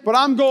this. But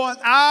I'm going,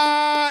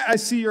 I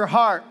see your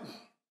heart.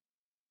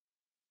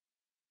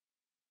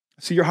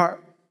 I see your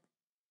heart.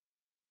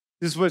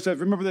 This is what it says.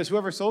 Remember this,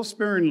 whoever sows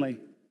sparingly,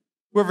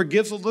 whoever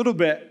gives a little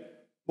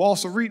bit will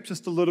also reap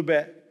just a little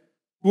bit.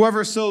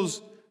 Whoever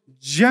sows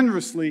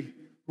generously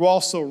will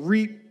also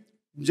reap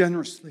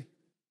generously.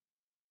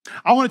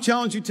 I want to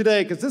challenge you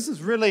today because this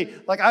is really,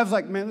 I was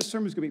like, man, this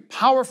sermon is going to be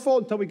powerful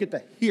until we get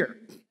to here.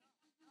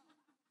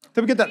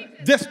 Until we get to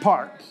this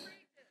part.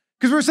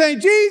 Because we're saying,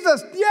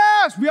 Jesus,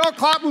 yes. We all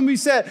clap when we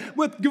said,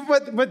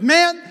 with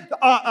man,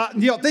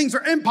 things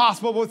are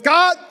impossible. But with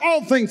God,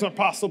 all things are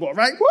possible,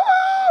 right?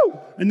 Woo!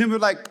 And then we're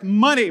like,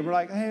 money. We're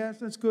like, hey,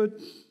 that's good.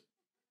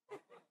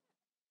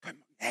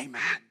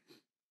 Amen.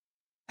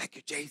 Thank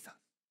you, Jesus.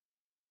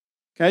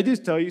 Can I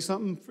just tell you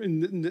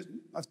something?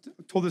 I've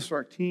told this to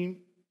our team.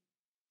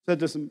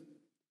 Said this in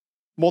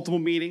multiple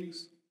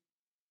meetings.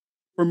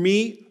 For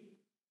me,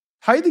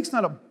 tithing's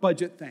not a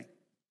budget thing.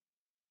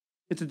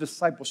 It's a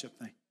discipleship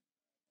thing.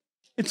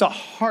 It's a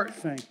heart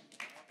thing.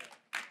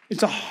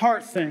 It's a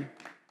heart thing.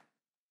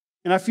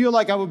 And I feel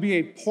like I would be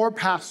a poor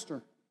pastor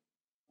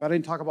if I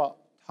didn't talk about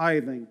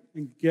tithing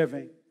and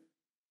giving.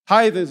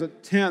 Tithe is a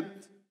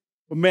tenth.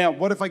 But man,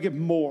 what if I give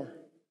more?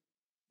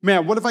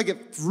 Man, what if I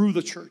get through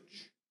the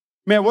church?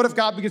 Man, what if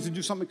God begins to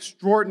do something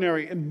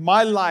extraordinary in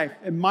my life,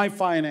 in my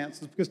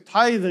finances? Because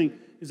tithing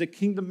is a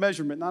kingdom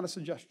measurement, not a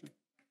suggestion.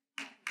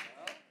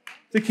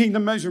 It's a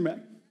kingdom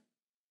measurement.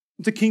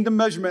 It's a kingdom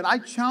measurement. I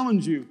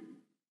challenge you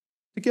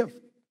to give.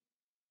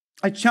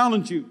 I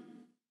challenge you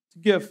to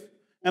give.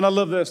 And I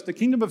love this. The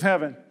kingdom of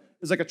heaven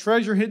is like a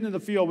treasure hidden in the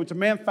field, which a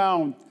man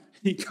found,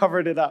 and he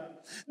covered it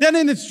up. Then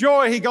in his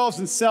joy, he goes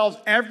and sells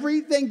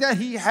everything that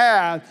he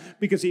had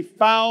because he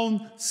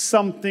found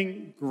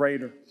something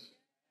greater.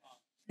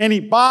 And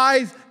he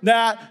buys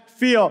that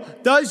field.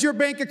 Does your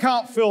bank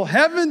account fill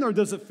heaven or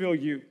does it fill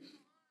you?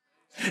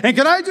 And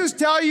can I just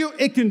tell you,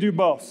 it can do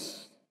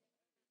both.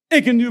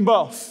 It can do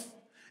both.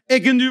 It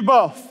can do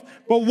both.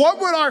 But what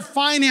would our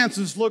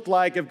finances look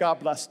like if God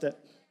blessed it?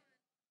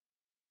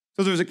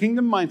 So there's a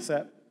kingdom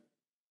mindset.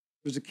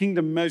 There's a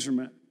kingdom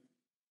measurement.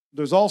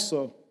 There's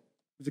a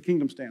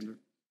kingdom standard.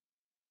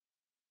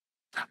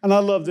 And I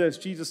love this.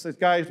 Jesus says,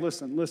 guys,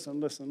 listen.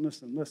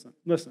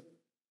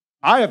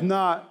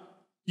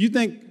 You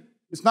think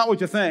it's not what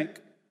you think.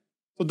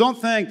 So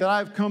don't think that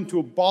I've come to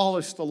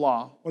abolish the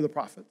law or the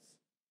prophets.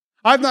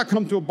 I've not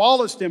come to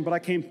abolish them, but I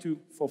came to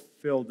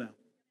fulfill them.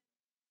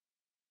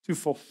 To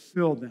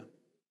fulfill them.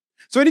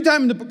 So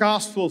anytime in the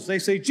Gospels they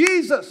say,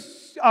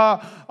 Jesus,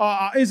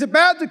 is it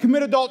bad to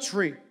commit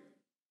adultery?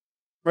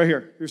 Right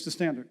here, here's the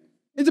standard.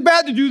 Is it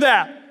bad to do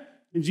that?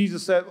 And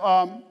Jesus said,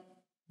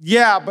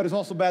 yeah, but it's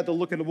also bad to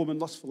look at a woman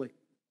lustfully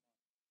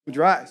with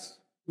your eyes.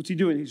 What's he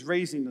doing? He's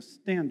raising the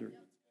standard.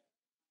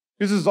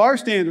 This is our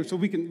standard, so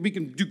we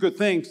can do good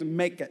things and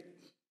make it.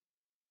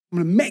 I'm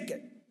going to make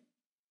it.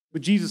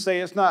 But Jesus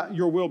says, it's not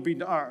your will be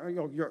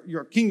done,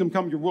 your kingdom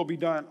come, your will be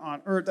done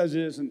on earth as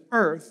it is in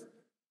earth,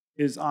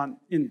 is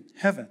in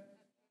heaven.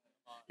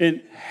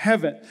 In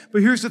heaven.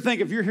 But here's the thing,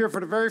 if you're here for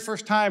the very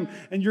first time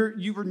and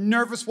you were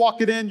nervous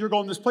walking in, you're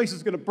going, this place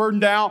is going to burn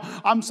down.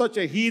 I'm such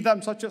a heathen,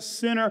 I'm such a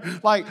sinner.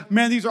 Like,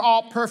 man, these are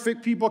all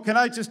perfect people. Can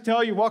I just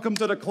tell you, welcome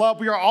to the club.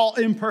 We are all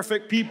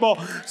imperfect people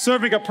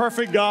serving a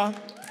perfect God.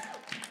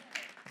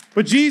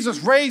 But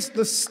Jesus raised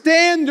the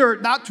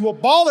standard, not to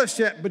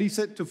abolish it, but he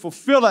said to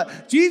fulfill it.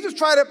 Jesus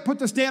tried to put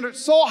the standard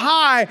so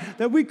high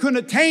that we couldn't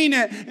attain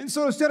it. And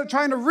so instead of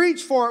trying to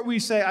reach for it, we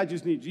say, I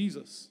just need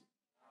Jesus.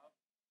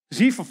 Because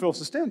he fulfills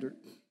the standard.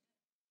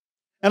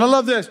 And I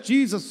love this,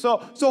 Jesus. So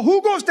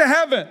who goes to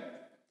heaven?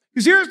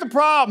 Because here's the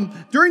problem.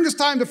 During this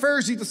time, the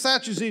Pharisees, the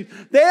Sadducees,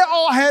 they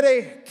all had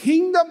a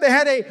kingdom. They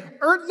had a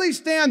earthly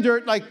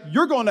standard, like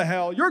you're going to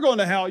hell, you're going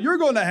to hell, you're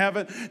going to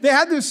heaven. They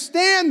had this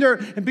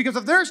standard, and because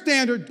of their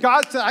standard,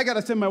 God said, I got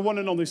to send my one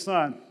and only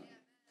son.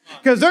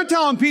 Because they're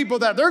telling people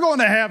that they're going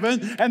to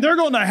heaven and they're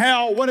going to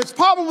hell when it's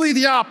probably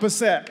the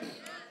opposite.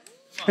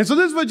 And so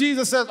this is what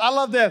Jesus says. I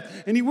love this.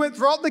 And he went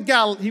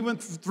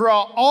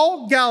throughout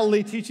all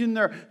Galilee, teaching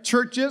their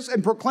churches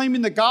and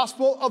proclaiming the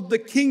gospel of the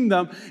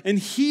kingdom and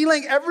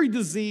healing every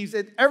disease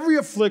and every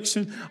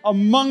affliction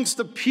amongst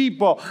the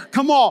people.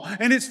 Come on.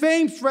 And his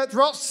fame spread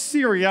throughout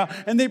Syria,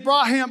 and they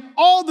brought him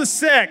all the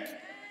sick.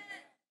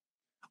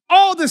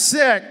 All the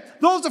sick,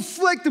 those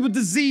afflicted with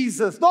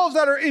diseases, those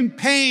that are in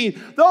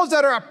pain, those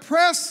that are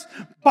oppressed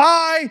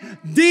by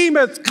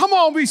demons. Come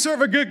on, we serve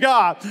a good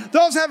God.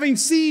 Those having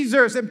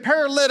seizures and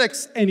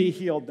paralytics, and he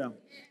healed them.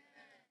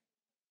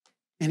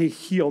 And he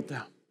healed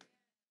them.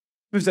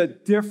 There's a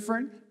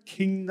different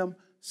kingdom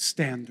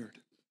standard.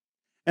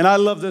 And I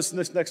love this in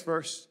this next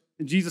verse.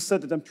 And Jesus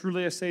said to them,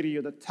 truly I say to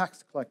you, the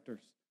tax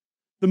collectors,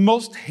 the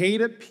most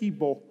hated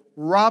people,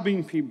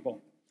 robbing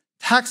people,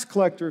 tax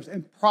collectors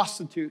and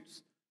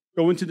prostitutes,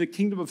 go into the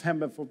kingdom of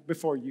heaven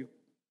before you.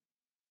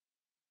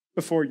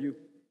 Before you.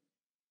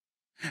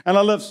 And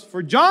I love,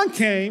 for John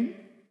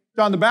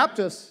the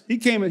Baptist, he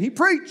came and he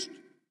preached.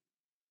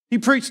 He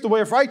preached the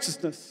way of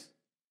righteousness.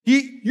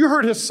 You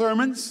heard his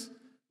sermons,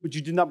 but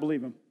you did not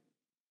believe him.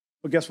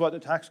 But guess what? The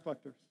tax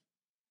collectors.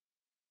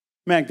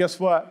 Man, guess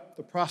what?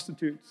 The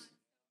prostitutes.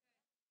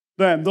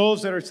 Then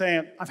those that are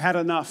saying, I've had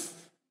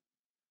enough.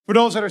 For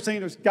those that are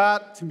saying there's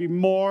got to be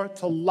more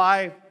to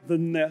life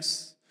than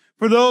this.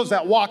 For those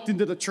that walked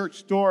into the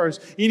church doors,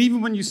 and even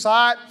when you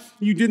saw it,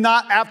 you did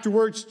not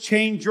afterwards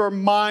change your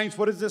minds.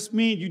 What does this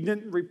mean? You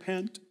didn't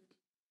repent.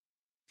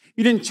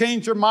 You didn't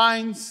change your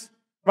minds,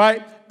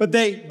 right? But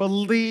they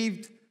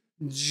believed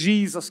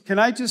Jesus. Can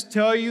I just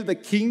tell you, the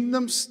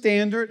kingdom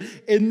standard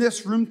in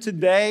this room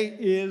today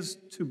is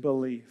to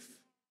believe.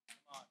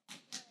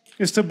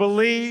 Is to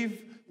believe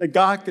that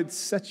God could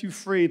set you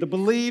free, to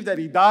believe that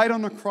he died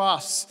on the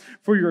cross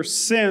for your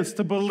sins,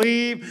 to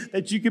believe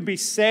that you can be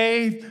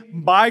saved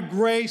by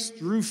grace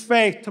through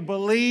faith, to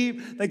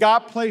believe that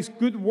God placed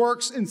good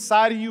works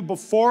inside of you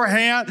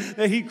beforehand,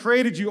 that he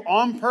created you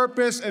on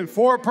purpose and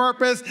for a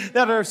purpose,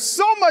 that there's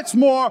so much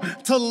more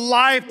to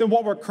life than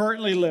what we're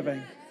currently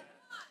living.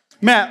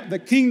 Matt, the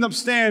kingdom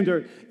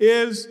standard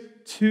is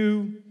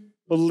to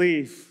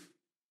believe.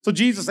 So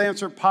Jesus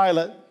answered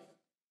Pilate,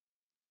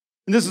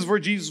 and this is where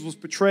Jesus was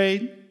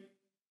betrayed,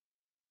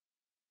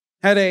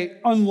 had an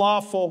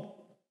unlawful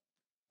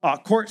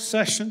court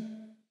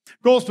session,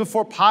 goes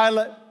before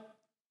Pilate,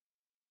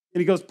 and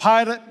he goes,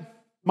 Pilate,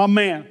 my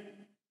man,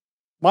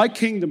 my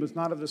kingdom is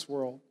not of this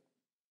world.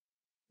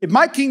 If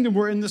my kingdom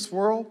were in this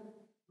world,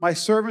 my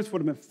servants would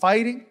have been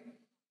fighting,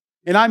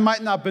 and I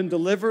might not have been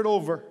delivered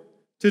over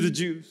to the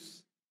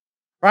Jews,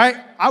 right?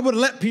 I would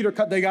have let Peter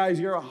cut that guy's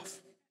ear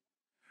off,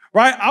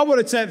 right? I would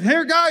have said,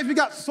 here, guys, we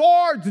got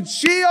swords and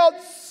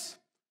shields,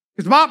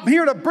 because I'm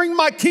here to bring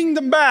my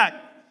kingdom back.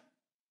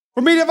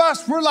 For many of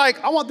us, we're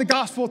like, I want the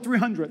gospel of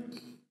 300.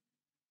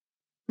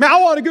 Man, I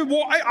want a good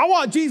war. I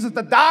want Jesus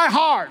to die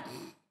hard.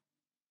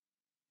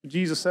 But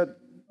Jesus said,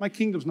 my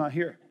kingdom's not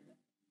here.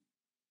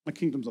 My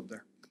kingdom's up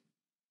there.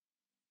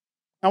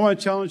 I want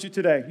to challenge you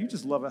today. You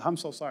just love it. I'm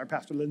so sorry,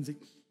 Pastor Lindsay.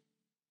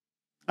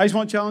 I just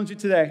want to challenge you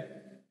today.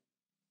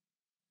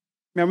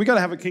 Man, we got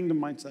to have a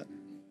kingdom mindset. And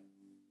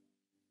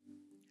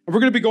we're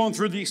going to be going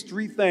through these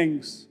three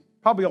things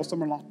probably all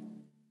summer long.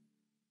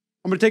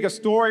 I'm going to take a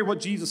story, what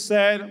Jesus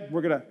said.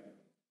 We're going to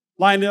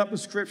line it up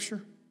with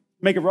Scripture,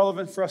 make it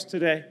relevant for us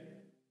today.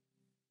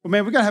 But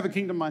man, we got to have a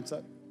kingdom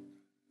mindset.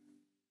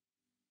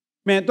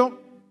 Man,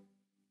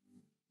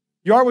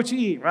 you are what you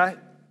eat, right?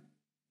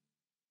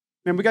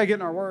 Man, we got to get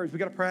in our words. We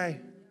got to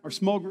pray. Our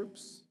small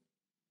groups.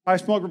 Our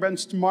small group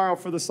ends tomorrow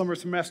for the summer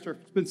semester.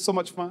 It's been so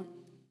much fun.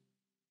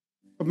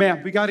 But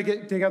man, we got to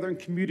get together in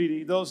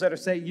community. Those that are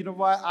saying, you know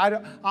what,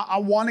 I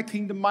want a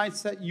kingdom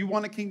mindset. You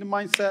want a kingdom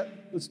mindset?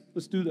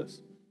 Let's do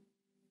this.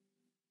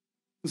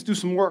 Let's do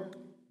some work.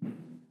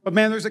 But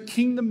man, there's a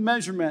kingdom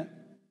measurement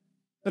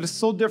that is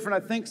so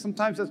different. I think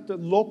sometimes as the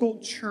local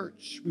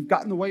church, we've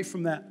gotten away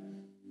from that.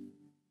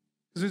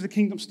 Because there's a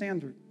kingdom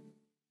standard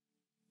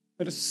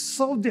that is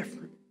so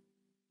different.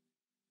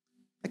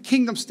 A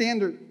kingdom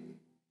standard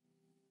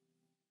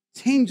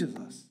changes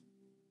us.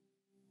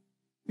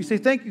 We say,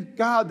 thank you,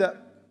 God, that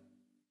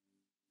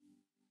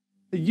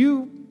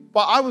you,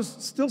 while I was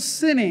still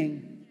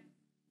sinning,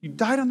 you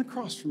died on the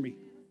cross for me.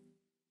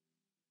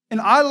 And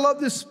I love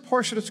this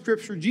portion of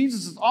Scripture.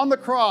 Jesus is on the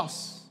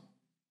cross.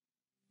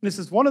 And this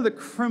is one of the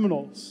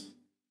criminals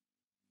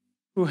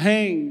who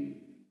hang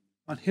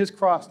on his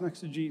cross next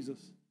to Jesus.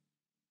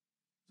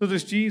 So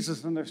there's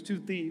Jesus and there's two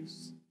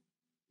thieves. And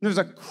there's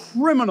a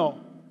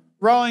criminal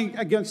rallying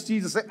against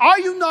Jesus, saying, are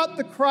you not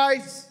the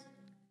Christ?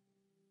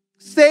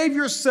 Save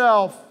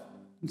yourself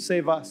and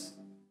save us.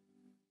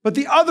 But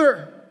the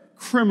other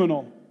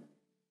criminal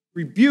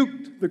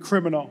rebuked the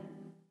criminal,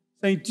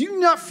 saying, do you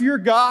not fear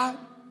God,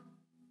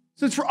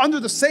 since we're under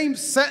the same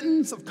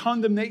sentence of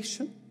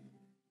condemnation?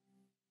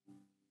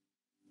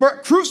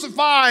 We're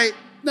crucified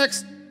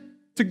next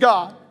to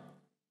God.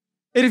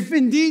 And if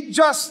indeed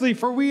justly,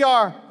 for we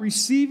are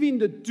receiving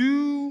the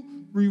due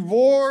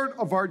reward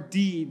of our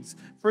deeds.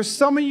 For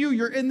some of you,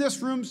 you're in this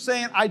room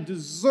saying, I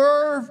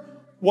deserve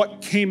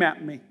what came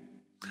at me.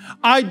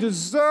 I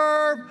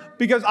deserve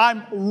because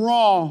I'm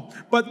wrong.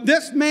 But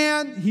this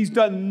man, he's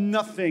done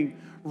nothing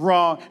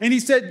wrong. And he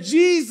said,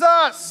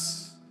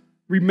 Jesus,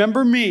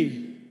 remember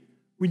me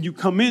when you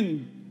come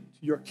in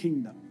to your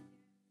kingdom,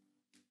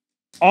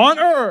 on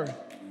earth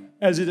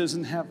as it is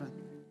in heaven.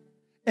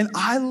 And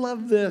I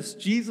love this.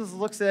 Jesus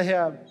looks at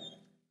him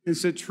and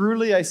said,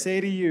 truly I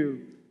say to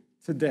you,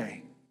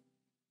 today,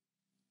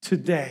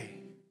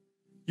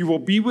 you will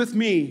be with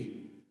me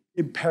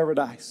in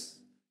paradise.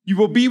 You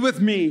will be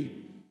with me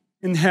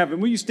in heaven.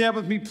 Will you stand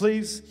with me,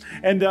 please?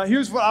 And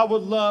here's what I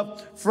would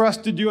love for us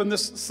to do on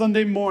this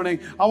Sunday morning.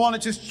 I want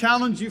to just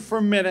challenge you for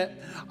a minute.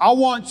 I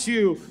want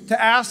you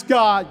to ask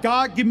God,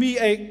 God, give me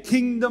a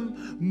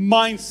kingdom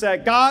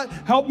mindset. God,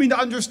 help me to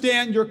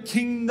understand your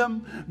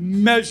kingdom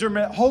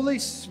measurement. Holy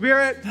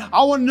Spirit,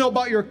 I want to know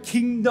about your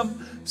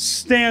kingdom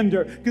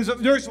standard. Because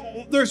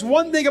there's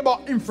one thing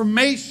about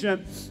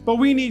information, but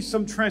we need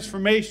some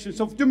transformation.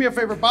 So do me a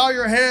favor, bow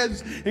your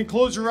heads and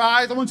close your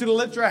eyes. I want you to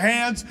lift your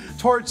hands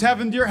towards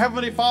heaven. Dear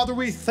Heavenly Father,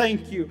 we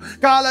thank you.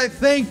 God, I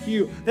thank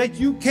you that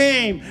you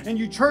came and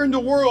you turned the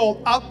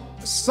world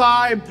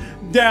upside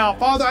down.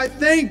 Father, I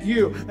thank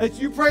you that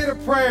you prayed a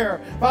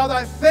prayer. Father,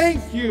 I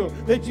thank you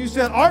that you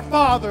said, our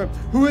Father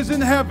who is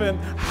in heaven,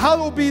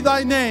 hallowed be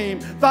thy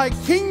name. Thy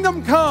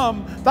kingdom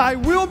come, thy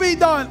will be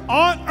done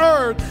on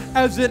earth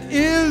as it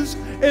is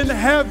in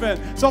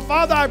heaven. So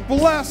Father, I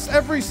bless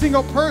every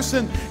single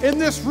person in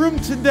this room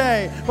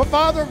today. But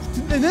Father,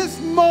 in this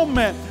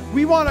moment,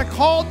 We want to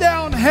call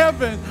down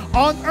heaven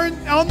on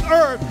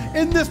earth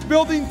in this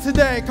building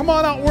today. Come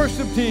on out,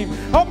 worship team.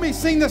 Help me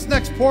sing this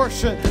next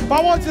portion. But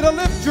I want you to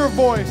lift your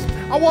voice.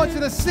 I want you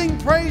to sing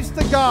praise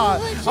to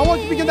God. I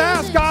want you to begin to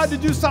ask God to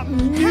do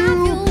something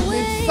new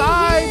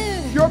inside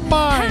your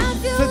mind.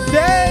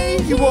 Today,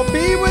 you will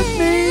be with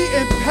me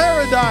in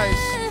paradise.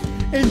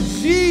 In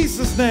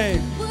Jesus'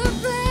 name.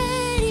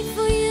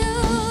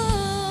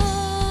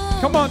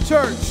 Come on,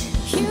 church.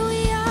 Here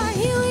we are,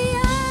 here we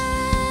are.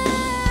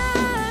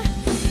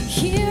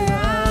 Here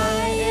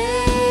I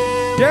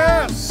am.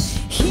 Yes.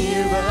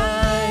 Here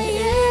I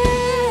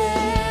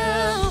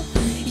am.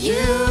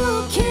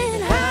 You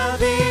can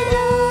have it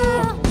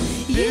all.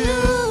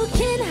 You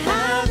can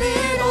have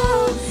it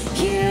all.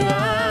 Here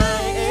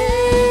I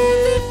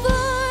am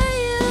before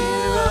you.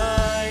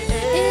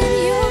 In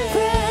your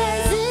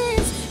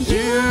presence,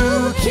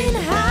 you can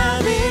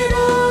have it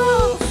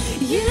all.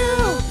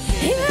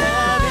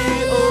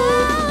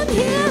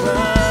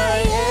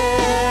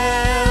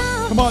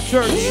 Come on,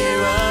 church.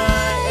 Here I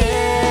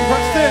am.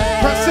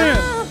 Press in.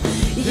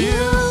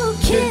 You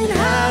can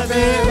have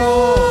it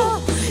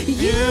all.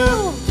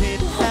 You can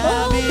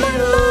have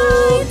it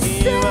all.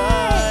 Here I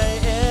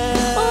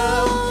am.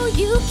 Oh,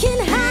 you can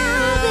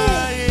have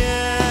it.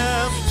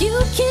 You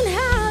can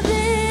have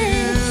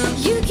it.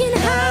 You can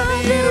have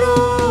it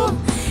all.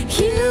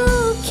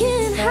 You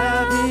can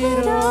have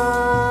it all.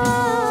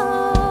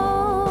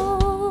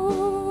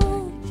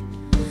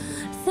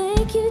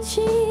 Thank you,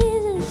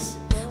 Jesus.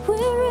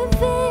 We're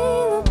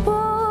available.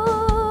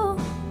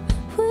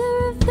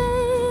 We're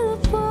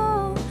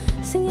available.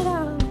 Sing it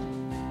out.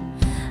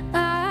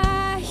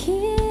 I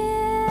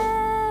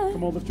hear.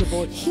 Come on, lift your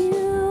voice.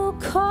 You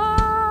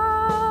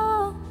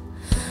call.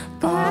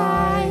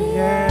 I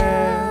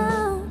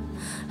am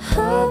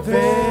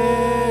available.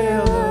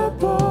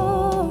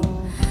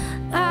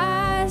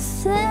 I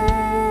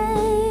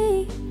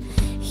say,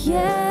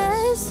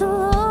 yes,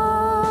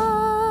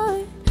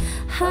 Lord.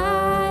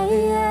 I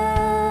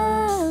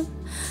am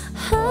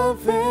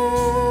available.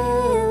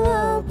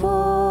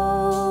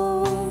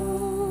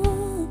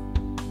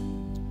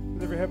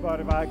 With every head bowed,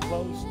 every eye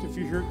closed, if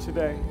you're here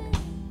today,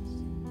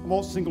 I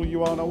won't single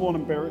you out. I won't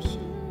embarrass you.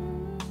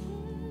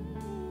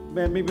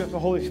 Man, maybe if the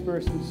Holy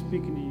Spirit's been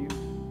speaking to you.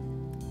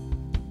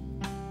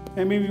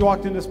 And maybe you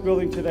walked in this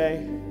building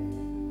today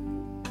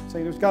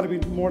saying there's got to be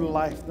more to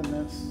life than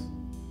this.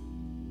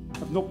 I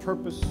have no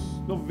purpose,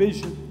 no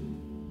vision.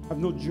 I have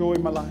no joy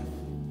in my life.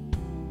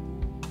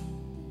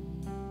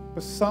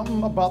 But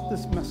something about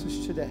this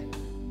message today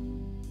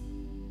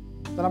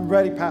that I'm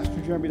ready, Pastor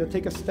Jeremy, to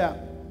take a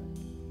step.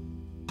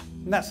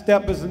 And that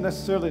step isn't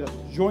necessarily to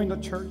join the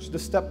church. The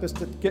step is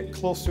to get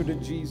closer to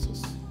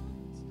Jesus.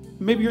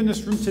 Maybe you're in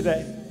this room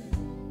today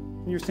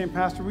and you're saying,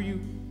 Pastor, will you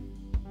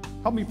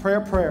help me pray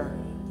a prayer?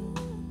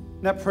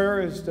 And that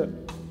prayer is to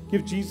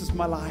give Jesus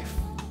my life,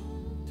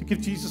 to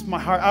give Jesus my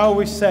heart. I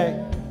always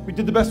say, we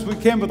did the best we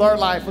can with our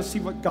life. Let's see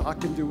what God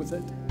can do with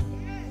it.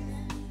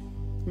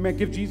 Man,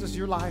 give Jesus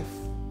your life.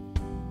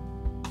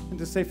 And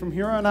to say, from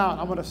here on out,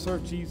 I'm going to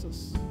serve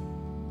Jesus.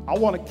 I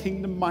want a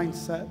kingdom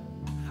mindset.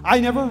 I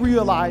never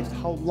realized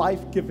how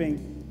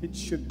life-giving it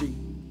should be.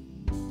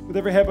 With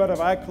every head bowed,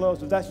 every eye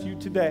closed, if that's you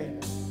today,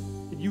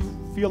 and you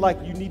feel like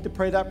you need to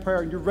pray that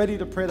prayer, and you're ready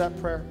to pray that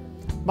prayer,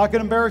 I'm not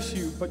going to embarrass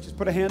you, but just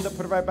put a hand up,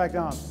 put it right back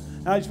down.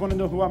 And I just want to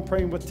know who I'm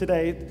praying with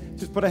today.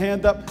 Just put a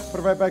hand up, put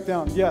it right back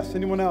down. Yes.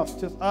 Anyone else?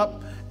 Just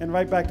up and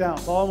right back down.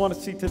 That's all I want to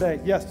see today.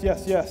 Yes,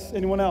 yes, yes.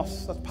 Anyone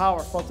else? That's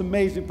powerful. It's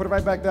amazing. Put it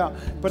right back down.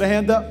 Put a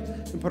hand up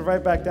and put it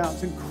right back down.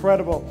 It's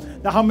incredible.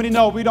 Now, how many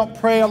know we don't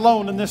pray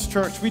alone in this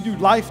church? We do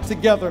life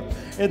together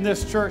in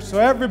this church. So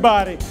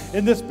everybody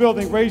in this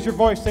building, raise your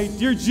voice. Say,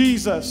 Dear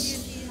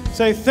Jesus.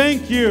 Say,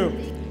 thank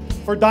you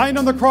for dying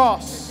on the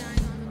cross.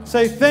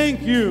 Say,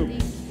 thank you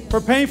for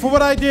paying for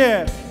what I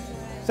did.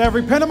 Say, I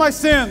repent of my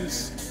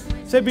sins.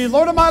 Say, be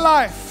Lord of my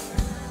life.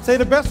 Say,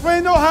 the best way I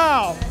know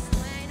how,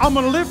 I'm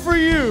going to live for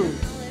you.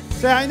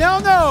 Say, I now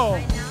know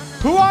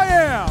who I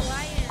am.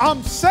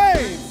 I'm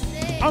saved.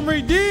 I'm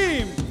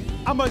redeemed.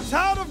 I'm a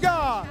child of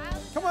God.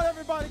 Come on,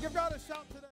 everybody. Give God a shout today.